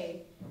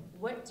say,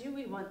 what do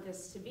we want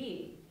this to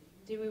be?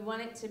 Do we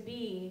want it to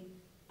be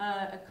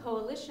a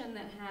coalition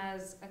that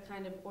has a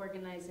kind of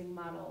organizing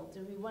model?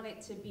 Do we want it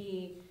to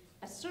be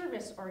a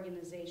service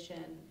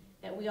organization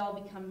that we all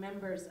become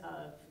members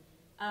of?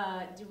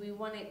 Do we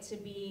want it to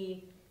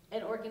be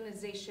an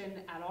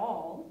organization at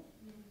all,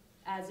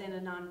 as in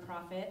a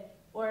nonprofit,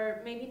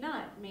 or maybe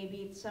not?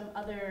 Maybe some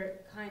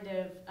other kind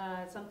of,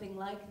 something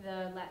like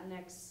the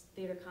Latinx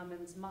Theater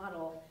Commons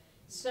model.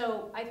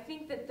 So I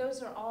think that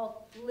those are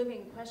all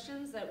living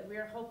questions that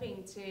we're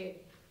hoping to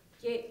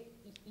get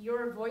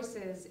your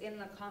voices in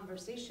the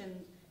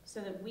conversation so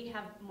that we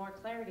have more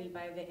clarity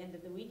by the end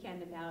of the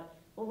weekend about,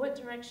 well, what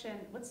direction,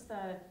 what's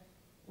the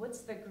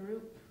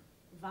group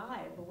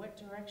vibe, or what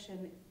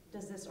direction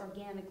does this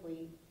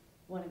organically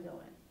want to go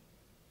in?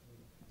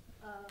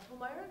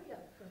 Humaira? Yeah,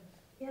 go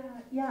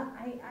ahead.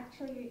 I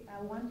actually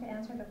want to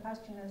answer the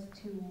question as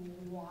to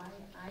why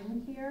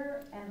I'm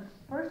here. And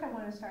first I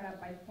want to start out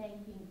by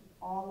thanking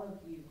all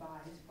of you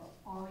guys for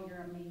all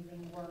your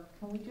amazing work.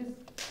 Can we just...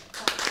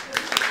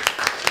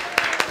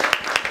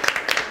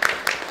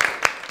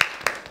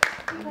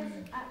 Because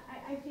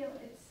I feel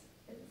it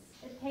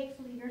takes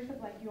leadership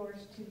like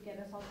yours to get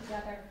us all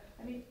together.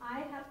 I mean,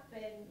 I have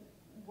been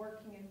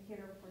working in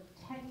theater for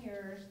 10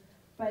 years,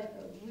 but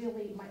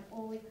really my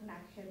only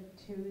connection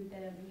to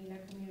the MENA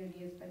community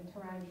has been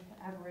Taraj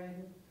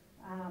Everin,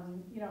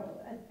 you know,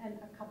 and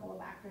a couple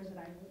of actors that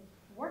I've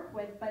worked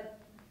with, but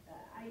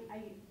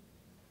I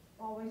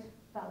always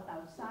felt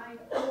outside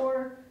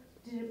or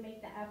didn't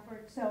make the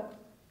effort. So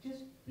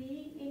just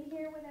being in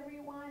here with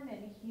everyone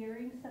and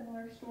hearing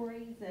similar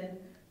stories and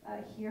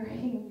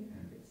hearing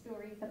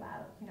stories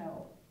about, you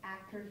know,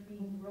 actors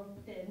being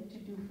roped in to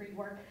do free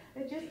work,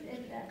 it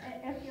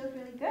feels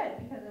really good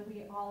because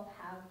we all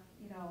have,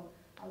 you know,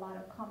 a lot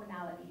of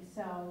commonality.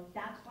 So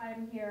that's why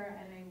I'm here,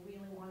 and I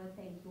really want to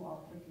thank you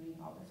all for doing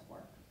all this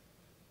work.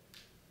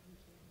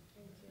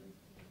 Thank you.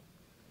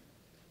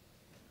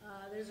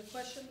 There's a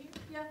question here.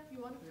 Yeah,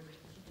 you want?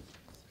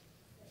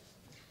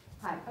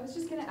 Hi, I was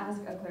just going to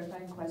ask a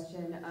clarifying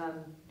question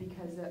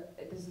because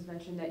this was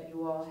mentioned that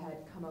you all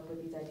had come up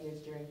with these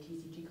ideas during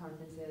TCG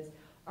conferences.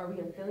 Are we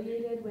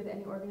affiliated with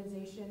any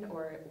organization,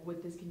 or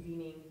would this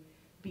convening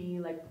be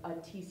like a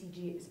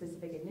TCG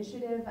specific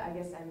initiative? I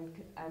guess I'm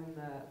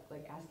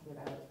like asking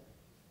about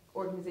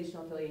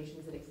organizational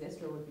affiliations that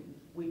exist, or would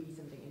we be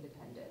something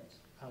independent?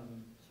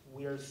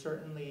 We are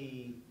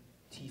certainly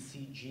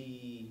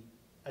TCG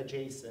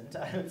adjacent,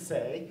 I would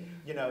say.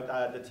 You know,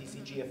 the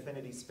TCG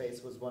affinity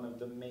space was one of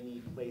the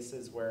many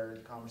places where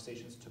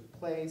conversations took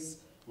place.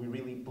 We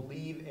really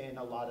believe in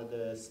a lot of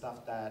the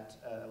stuff that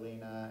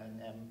Elena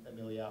and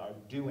Amelia are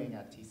doing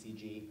at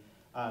TCG.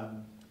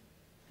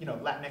 You know,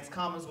 Latinx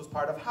Commons was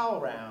part of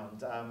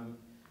HowlRound,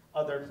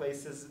 other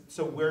places.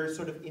 So we're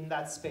sort of in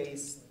that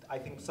space. I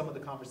think some of the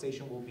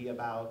conversation will be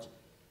about,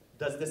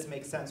 does this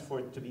make sense for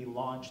it to be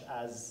launched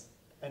as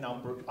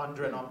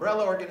under an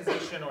umbrella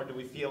organization, or do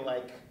we feel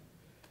like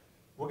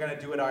we're going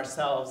to do it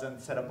ourselves and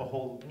set up a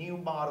whole new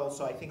model?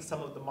 So I think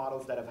some of the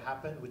models that have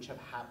happened, which have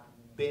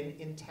been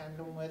in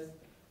tandem with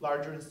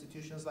larger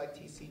institutions like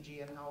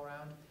TCG and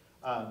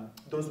HowlRound,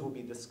 those will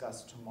be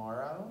discussed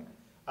tomorrow.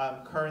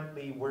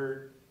 Currently,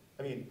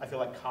 I feel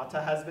like Kata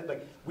has been,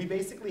 like, we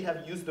basically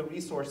have used the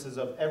resources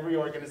of every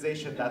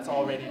organization that's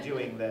already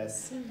doing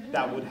this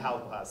that would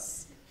help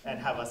us and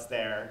have us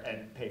there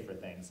and pay for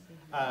things.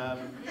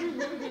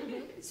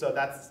 So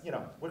that's, you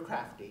know, we're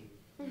crafty.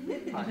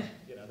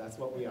 You know, that's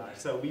what we are.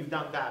 So we've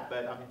done that,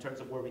 but in terms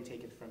of where we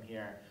take it from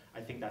here, I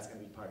think that's going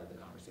to be part of the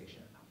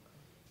conversation.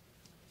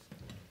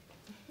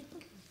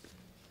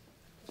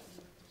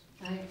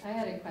 I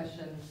had a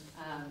question.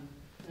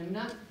 I'm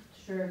not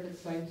sure if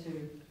it's going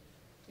to,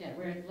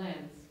 where it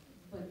lands,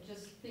 but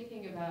just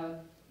thinking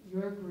about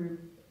your group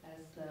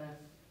as the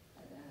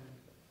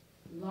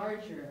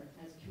larger,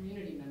 as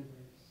community members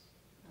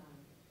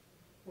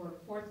for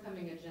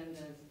forthcoming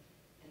agendas,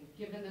 and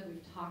given that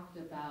we've talked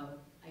about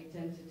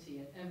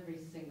identity at every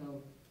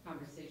single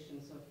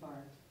conversation so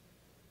far,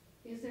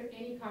 is there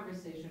any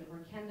conversation,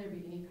 or can there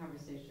be any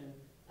conversation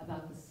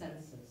about the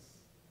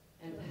census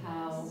and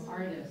how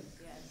artists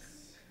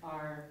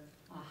are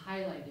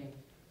highlighting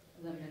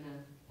the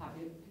MENA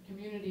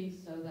community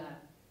so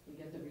that we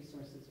get the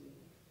resources we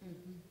need?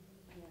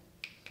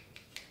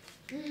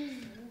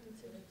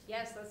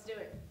 Yes, let's do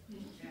it.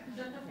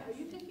 Are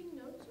you taking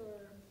notes,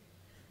 or?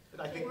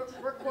 I think we're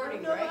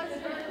recording, No, right?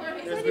 it's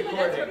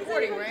recording.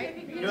 Recording,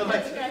 right? You're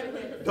like,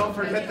 don't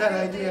forget that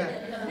idea.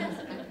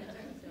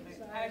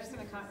 I was just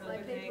going to comment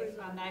really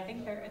quickly on that. I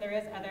think there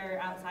is other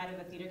outside of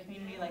the theater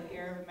community, like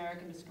Arab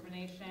American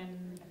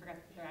Discrimination. I forgot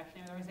their actual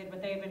name of the organization,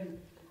 but they've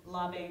been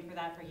lobbying for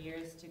that for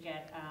years to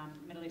get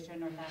Middle Eastern,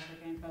 North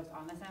African folks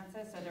on the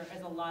census. So there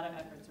is a lot of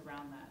efforts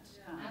around that.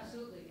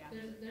 Absolutely. Yeah.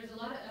 There's a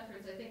lot of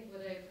efforts. I think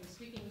what I'm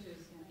speaking to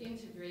is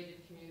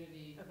integrated community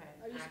community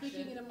Are you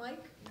speaking in a mic?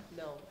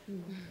 No.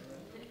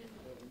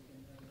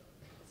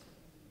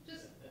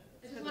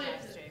 I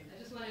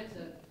just wanted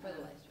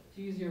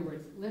to use your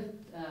words,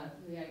 lift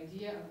the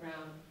idea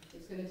around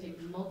it's going to take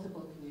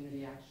multiple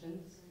community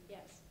actions.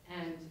 Yes.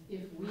 And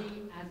if we,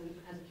 as a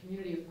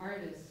community of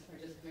artists, are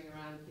just coming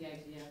around with the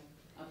idea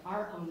of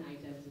our own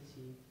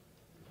identity,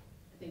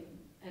 I think,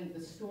 and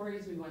the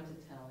stories we want to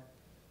tell,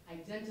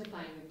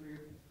 identifying the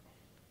group,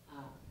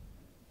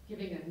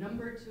 giving a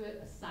number to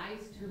it, a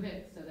size to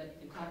it, so that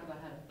you can talk about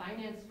how to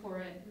finance for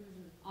it.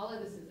 All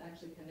of this is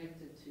actually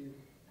connected to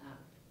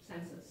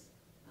census.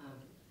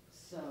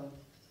 So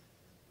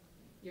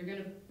you're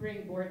going to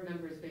bring board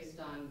members based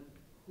on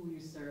who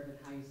you serve and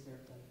how you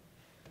serve them.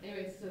 Anyway,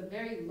 it's a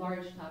very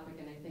large topic,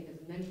 and I think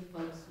as many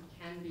folks who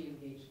can be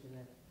engaged in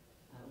it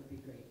would be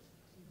great.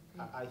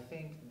 I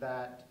think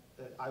that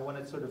I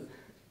want to sort of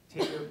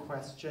take your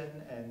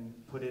question and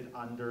put it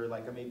under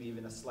like maybe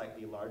even a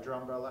slightly larger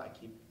umbrella. I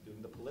keep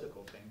doing the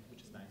political thing,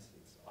 which is nice.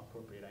 It's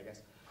appropriate, I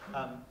guess.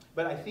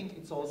 But I think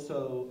it's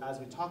also, as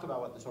we talk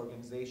about what this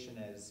organization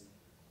is,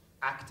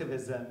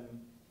 activism,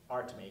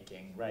 art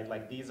making, right?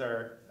 Like these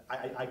are,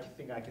 I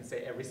think I can say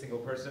every single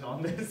person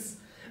on this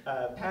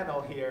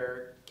panel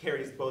here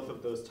carries both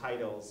of those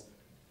titles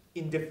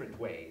in different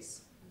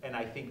ways. And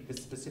I think the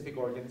specific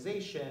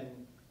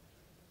organization,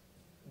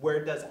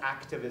 where does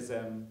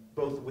activism,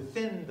 both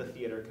within the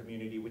theater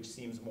community, which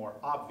seems more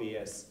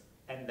obvious,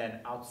 and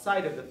then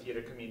outside of the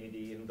theater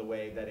community in the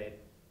way that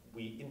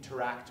we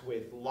interact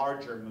with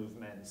larger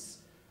movements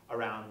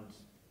around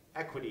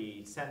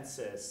equity,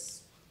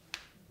 census,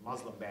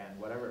 Muslim ban,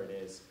 whatever it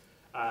is,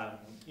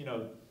 you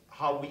know,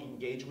 how we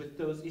engage with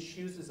those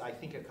issues is, I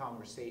think, a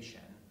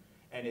conversation.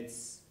 And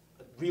it's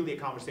really a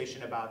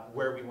conversation about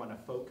where we want to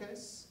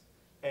focus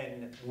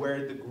and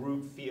where the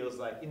group feels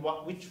like, in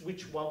what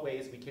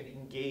ways we can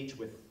engage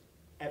with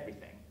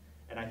everything.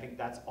 And I think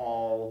that's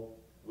all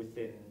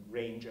within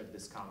range of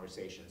this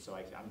conversation. So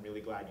I'm really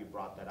glad you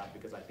brought that up,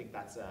 because I think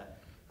that's a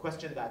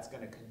question that's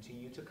going to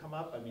continue to come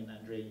up. I mean,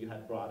 Andre, you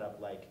had brought up,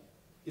 like,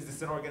 is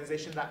this an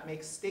organization that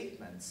makes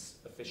statements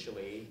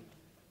officially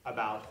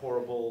about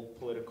horrible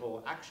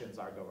political actions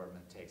our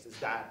government takes? Is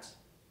that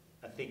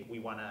a thing we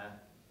want to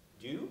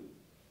do?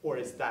 Or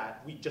is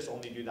that we just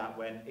only do that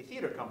when a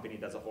theater company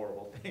does a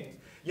horrible thing?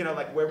 You know,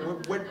 like, there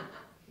are plenty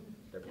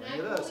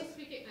of those.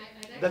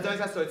 That's what I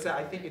said. So it's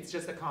I think it's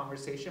just a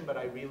conversation, but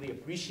I really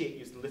appreciate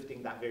you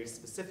lifting that very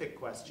specific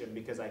question,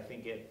 because I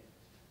think it...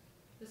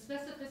 The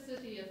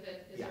specificity of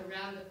it is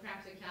around the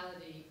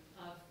practicality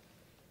of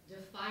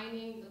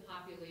defining the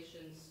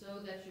population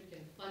so that you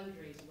can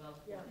fundraise well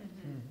for it.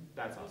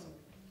 That's awesome.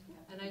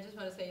 And I just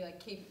want to say, like,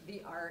 keep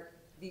the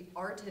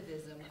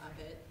artivism of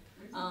it.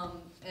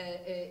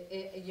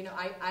 You know,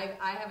 I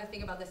have a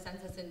thing about the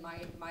census in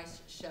my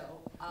show.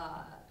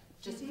 I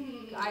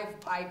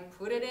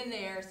put it in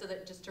there so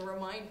that just to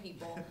remind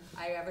people.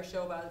 I have a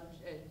show about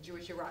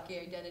Jewish Iraqi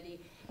identity,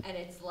 and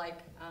it's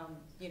like,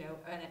 you know,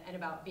 and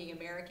about being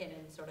American,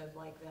 and sort of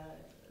like the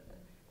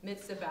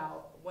myths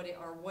about what it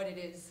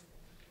is,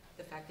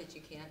 the fact that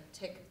you can't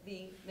tick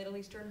the Middle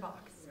Eastern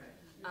box.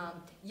 Right.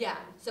 Yeah.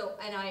 So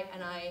and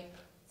I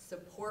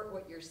support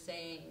what you're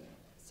saying,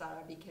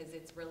 Sarah, because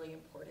it's really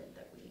important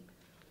that we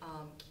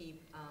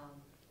keep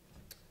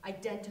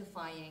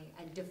identifying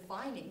and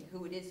defining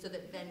who it is, so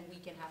that then we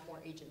can have more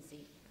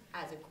agency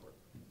as a group.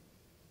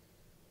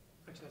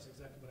 Actually, that's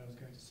exactly what I was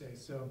going to say.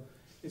 So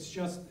it's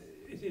just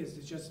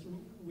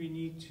we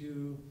need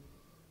to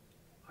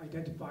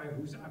identify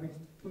who's, I mean,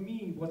 for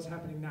me, what's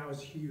happening now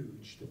is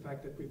huge. The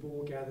fact that we've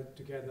all gathered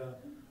together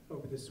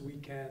over this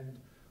weekend,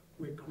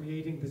 we're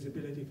creating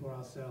visibility for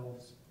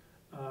ourselves.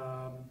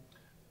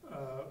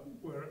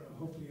 We're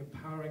hopefully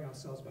empowering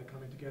ourselves by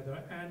coming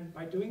together, and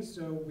by doing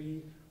so,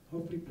 we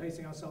hopefully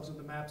placing ourselves on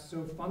the map, so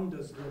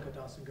funders look at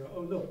us and go,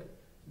 oh look,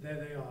 there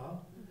they are,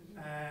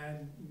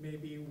 and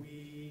maybe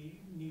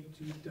we need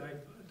to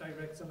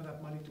direct some of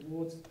that money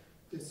towards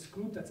this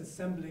group that's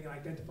assembling,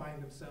 identifying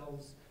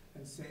themselves,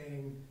 and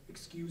saying,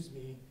 excuse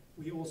me,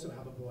 we also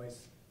have a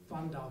voice,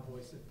 fund our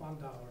voices,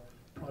 fund our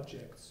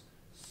projects.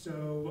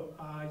 So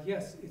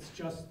yes, it's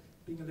just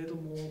being a little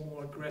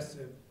more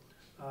aggressive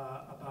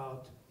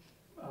about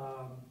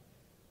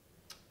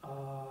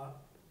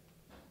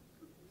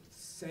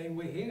saying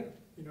we're here,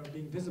 you know,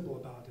 being visible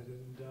about it,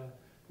 and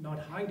not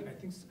hiding. I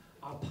think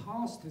our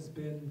past has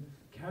been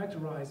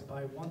characterized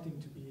by wanting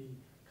to be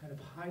kind of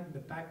hide in the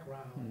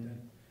background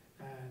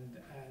and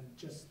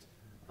just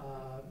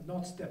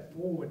not step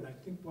forward. And I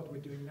think what we're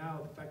doing now,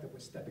 the fact that we're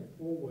stepping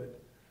forward,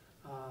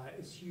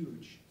 is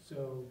huge.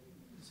 So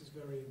this is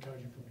very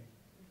encouraging for me.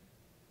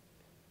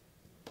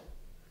 I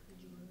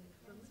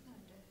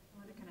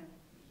want to kind of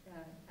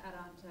add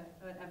on to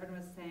what Evan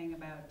was saying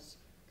about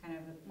kind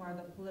of more of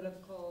the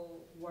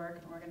political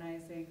work and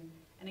organizing.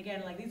 And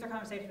again, like, these are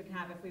conversations we can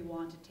have if we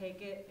want to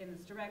take it in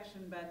this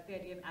direction, but the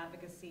idea of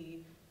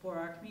advocacy for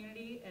our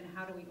community and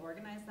how do we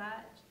organize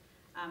that?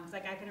 It's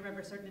like, I can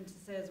remember certain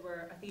instances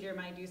where a theater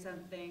might do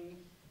something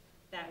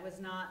that was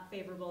not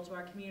favorable to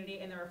our community,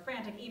 and there were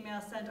frantic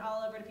emails sent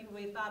all over to people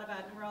we thought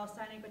about, and we're all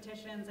signing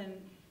petitions, and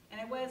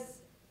it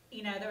was,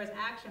 you know, there was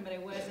action, but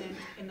it wasn't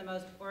in the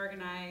most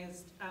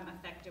organized,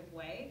 effective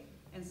way.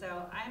 And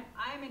so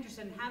I'm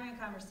interested in having a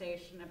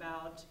conversation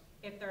about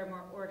if there are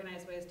more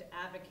organized ways to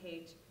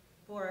advocate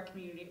for our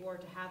community, or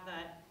to have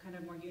that kind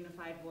of more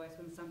unified voice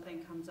when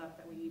something comes up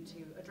that we need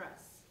to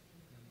address.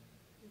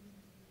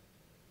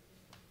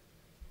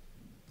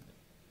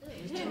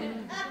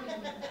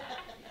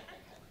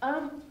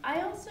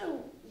 I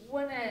also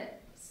want to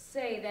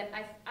say that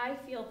I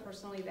feel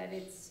personally that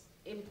it's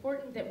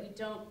important that we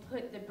don't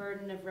put the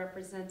burden of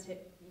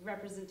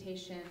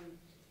representation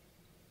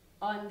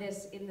on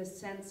this in the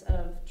sense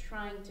of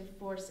trying to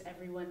force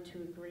everyone to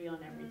agree on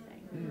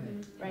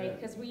everything, right?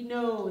 Because we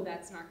know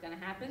that's not going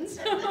to happen.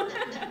 So,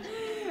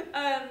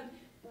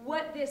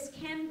 what this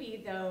can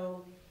be,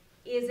 though,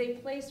 is a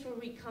place where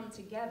we come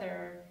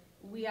together,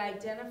 we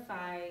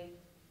identify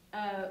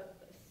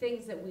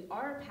things that we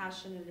are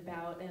passionate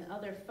about, and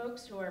other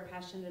folks who are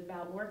passionate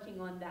about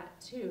working on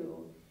that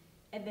too.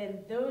 And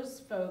then those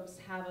folks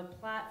have a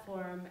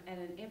platform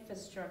and an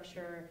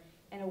infrastructure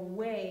and a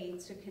way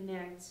to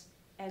connect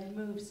and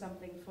move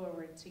something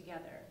forward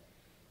together.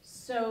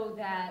 So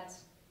that,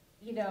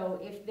 you know,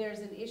 if there's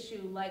an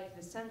issue like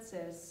the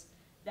census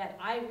that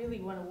I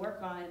really want to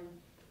work on,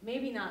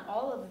 maybe not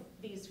all of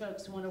these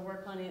folks want to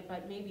work on it,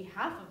 but maybe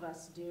half of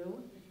us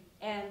do.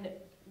 And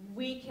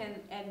we can,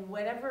 and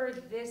whatever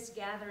this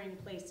gathering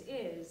place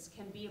is,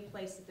 can be a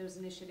place that those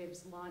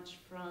initiatives launch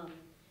from,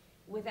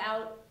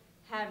 without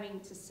having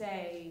to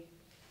say,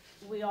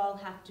 we all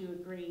have to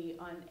agree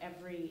on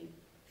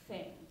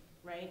everything,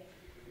 right?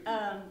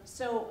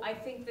 So I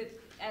think that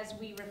as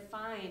we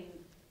refine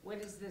what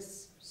does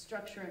this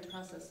structure and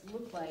process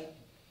look like,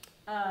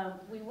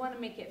 we want to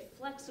make it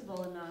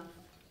flexible enough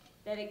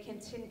that it can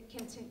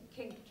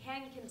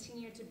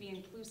continue to be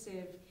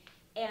inclusive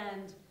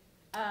and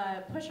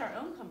push our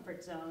own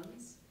comfort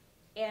zones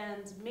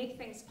and make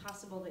things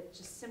possible that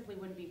just simply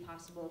wouldn't be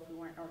possible if we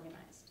weren't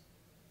organized.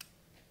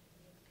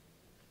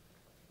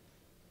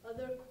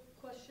 Other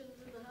questions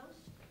in the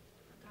house?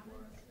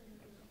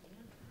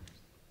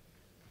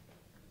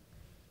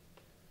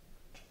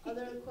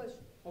 Other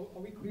questions? Are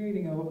we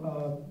creating a,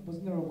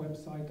 wasn't there a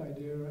website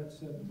idea at a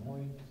certain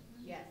point?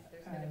 Yes,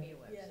 there's going to be a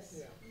website.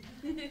 Yes.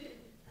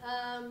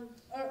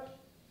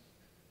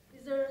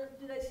 Is there,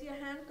 did I see a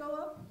hand go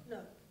up?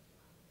 No.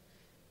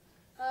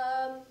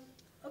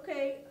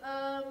 Okay,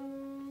 I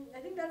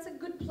think that's a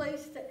good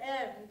place to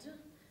end,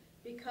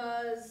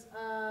 because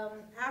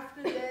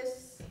after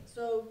this,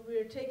 so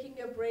we're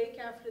taking a break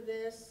after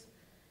this,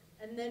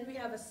 and then we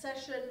have a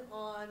session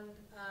on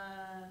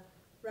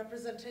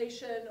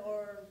representation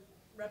or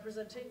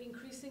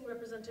increasing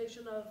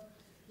representation of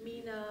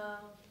MENA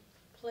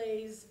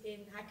plays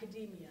in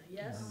academia,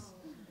 yes?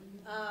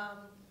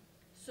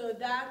 So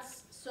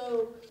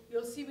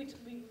you'll see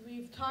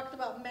we've talked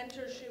about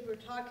mentorship, we're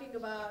talking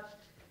about,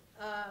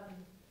 I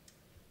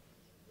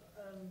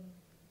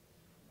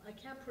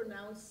can't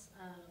pronounce,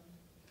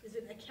 is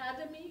it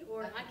academy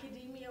or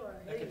academia or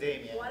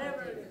academia,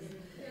 whatever it is.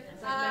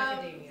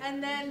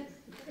 And then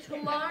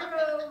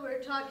tomorrow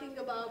we're talking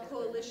about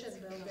coalition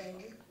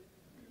building.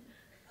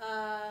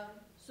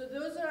 So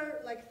those are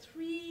like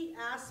three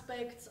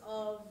aspects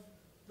of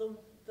the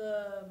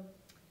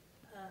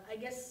I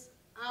guess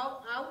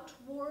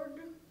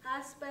outward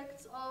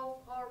aspects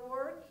of our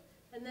work,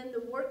 and then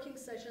the working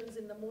sessions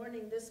in the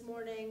morning, this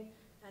morning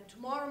and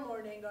tomorrow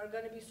morning, are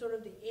going to be sort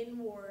of the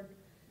inward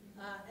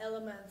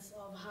elements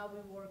of how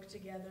we work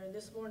together.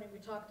 This morning we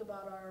talked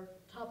about our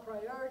top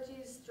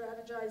priorities,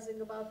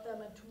 strategizing about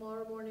them, and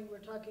tomorrow morning we're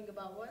talking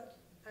about what,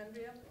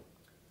 Andrea?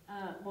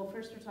 Well,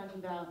 first we're talking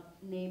about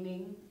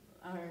naming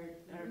our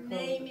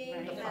naming,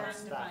 right?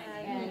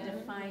 And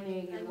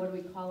defining and what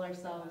do we call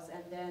ourselves,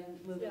 and then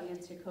moving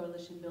into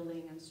coalition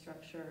building and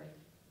structure.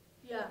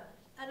 Yeah,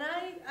 and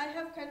I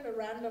have kind of a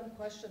random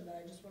question that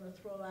I just want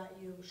to throw at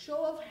you.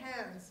 Show of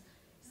hands,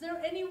 is there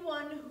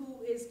anyone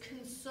who is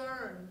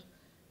concerned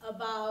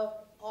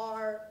about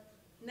our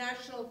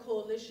national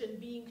coalition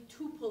being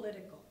too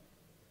political?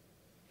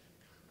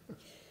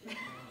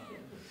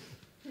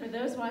 For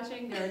those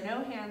watching, there are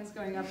no hands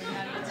going up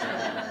and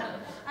down.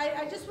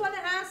 I just want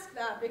to ask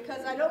that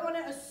because I don't want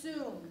to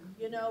assume,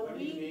 you know. What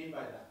do you mean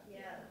by that?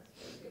 Yeah,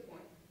 that's a good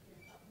point.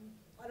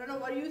 I don't know,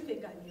 what do you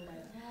think I mean by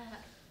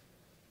that?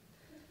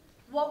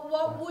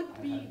 What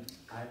would be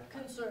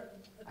concern?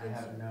 I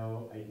have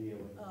no idea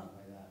what you mean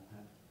by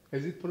that.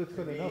 Is it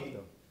political enough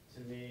though?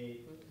 To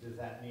me, does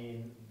that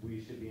mean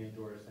we should be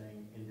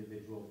endorsing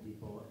individual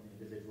people and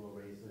individual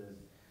races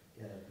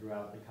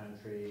throughout the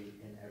country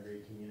in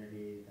every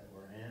community that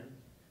we're in?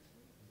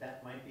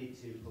 That might be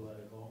too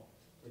political.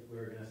 If we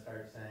were going to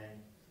start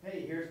saying,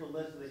 hey, here's the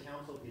list of the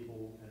council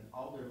people and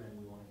aldermen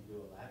we want you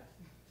to elect,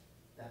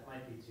 that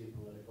might be too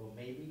political,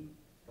 maybe,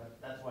 but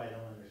that's why I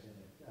don't understand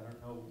it. I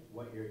don't know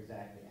what you're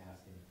exactly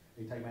asking.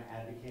 Are you talking about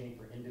advocating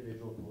for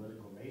individual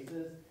political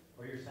races,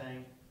 or you're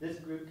saying this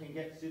group can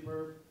get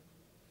super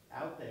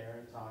out there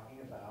and talking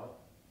about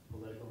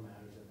political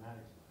matters that matter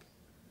to us.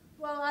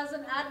 Well, as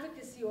an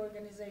advocacy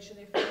organization,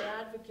 if we're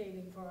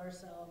advocating for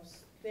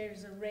ourselves,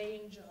 there's a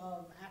range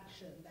of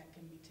action that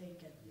can be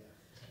taken. Yes.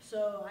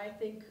 So I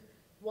think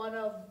one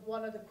of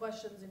the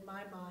questions in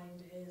my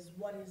mind is,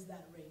 what is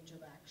that range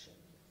of action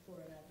for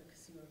an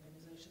advocacy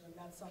organization? And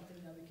that's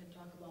something that we can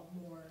talk about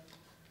more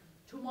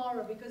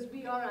tomorrow, because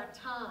we are at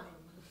time.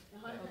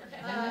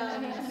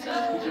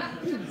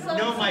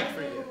 No mic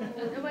for you.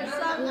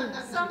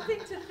 Something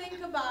to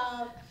think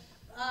about,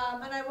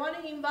 and I want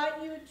to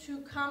invite you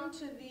to come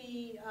to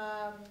the,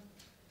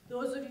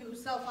 those of you who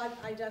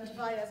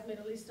self-identify as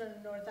Middle Eastern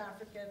and North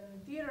African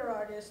theater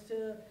artists,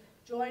 to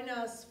join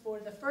us for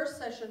the first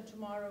session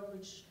tomorrow,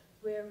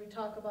 where we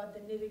talk about the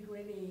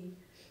nitty-gritty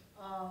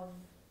of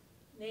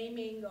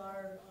naming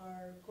our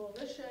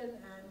coalition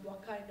and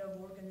what kind of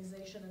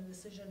organization and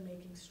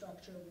decision-making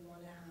structure we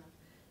want to have.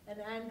 And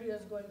Andrea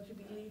is going to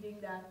be leading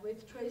that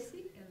with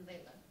Tracy? And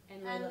Layla.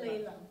 And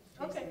Layla.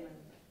 Okay,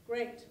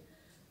 great.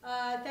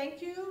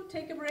 Thank you.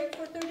 Take a break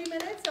for 30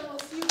 minutes, and we'll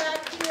see you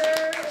back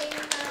here in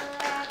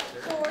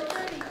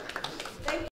 4:30. Thank you.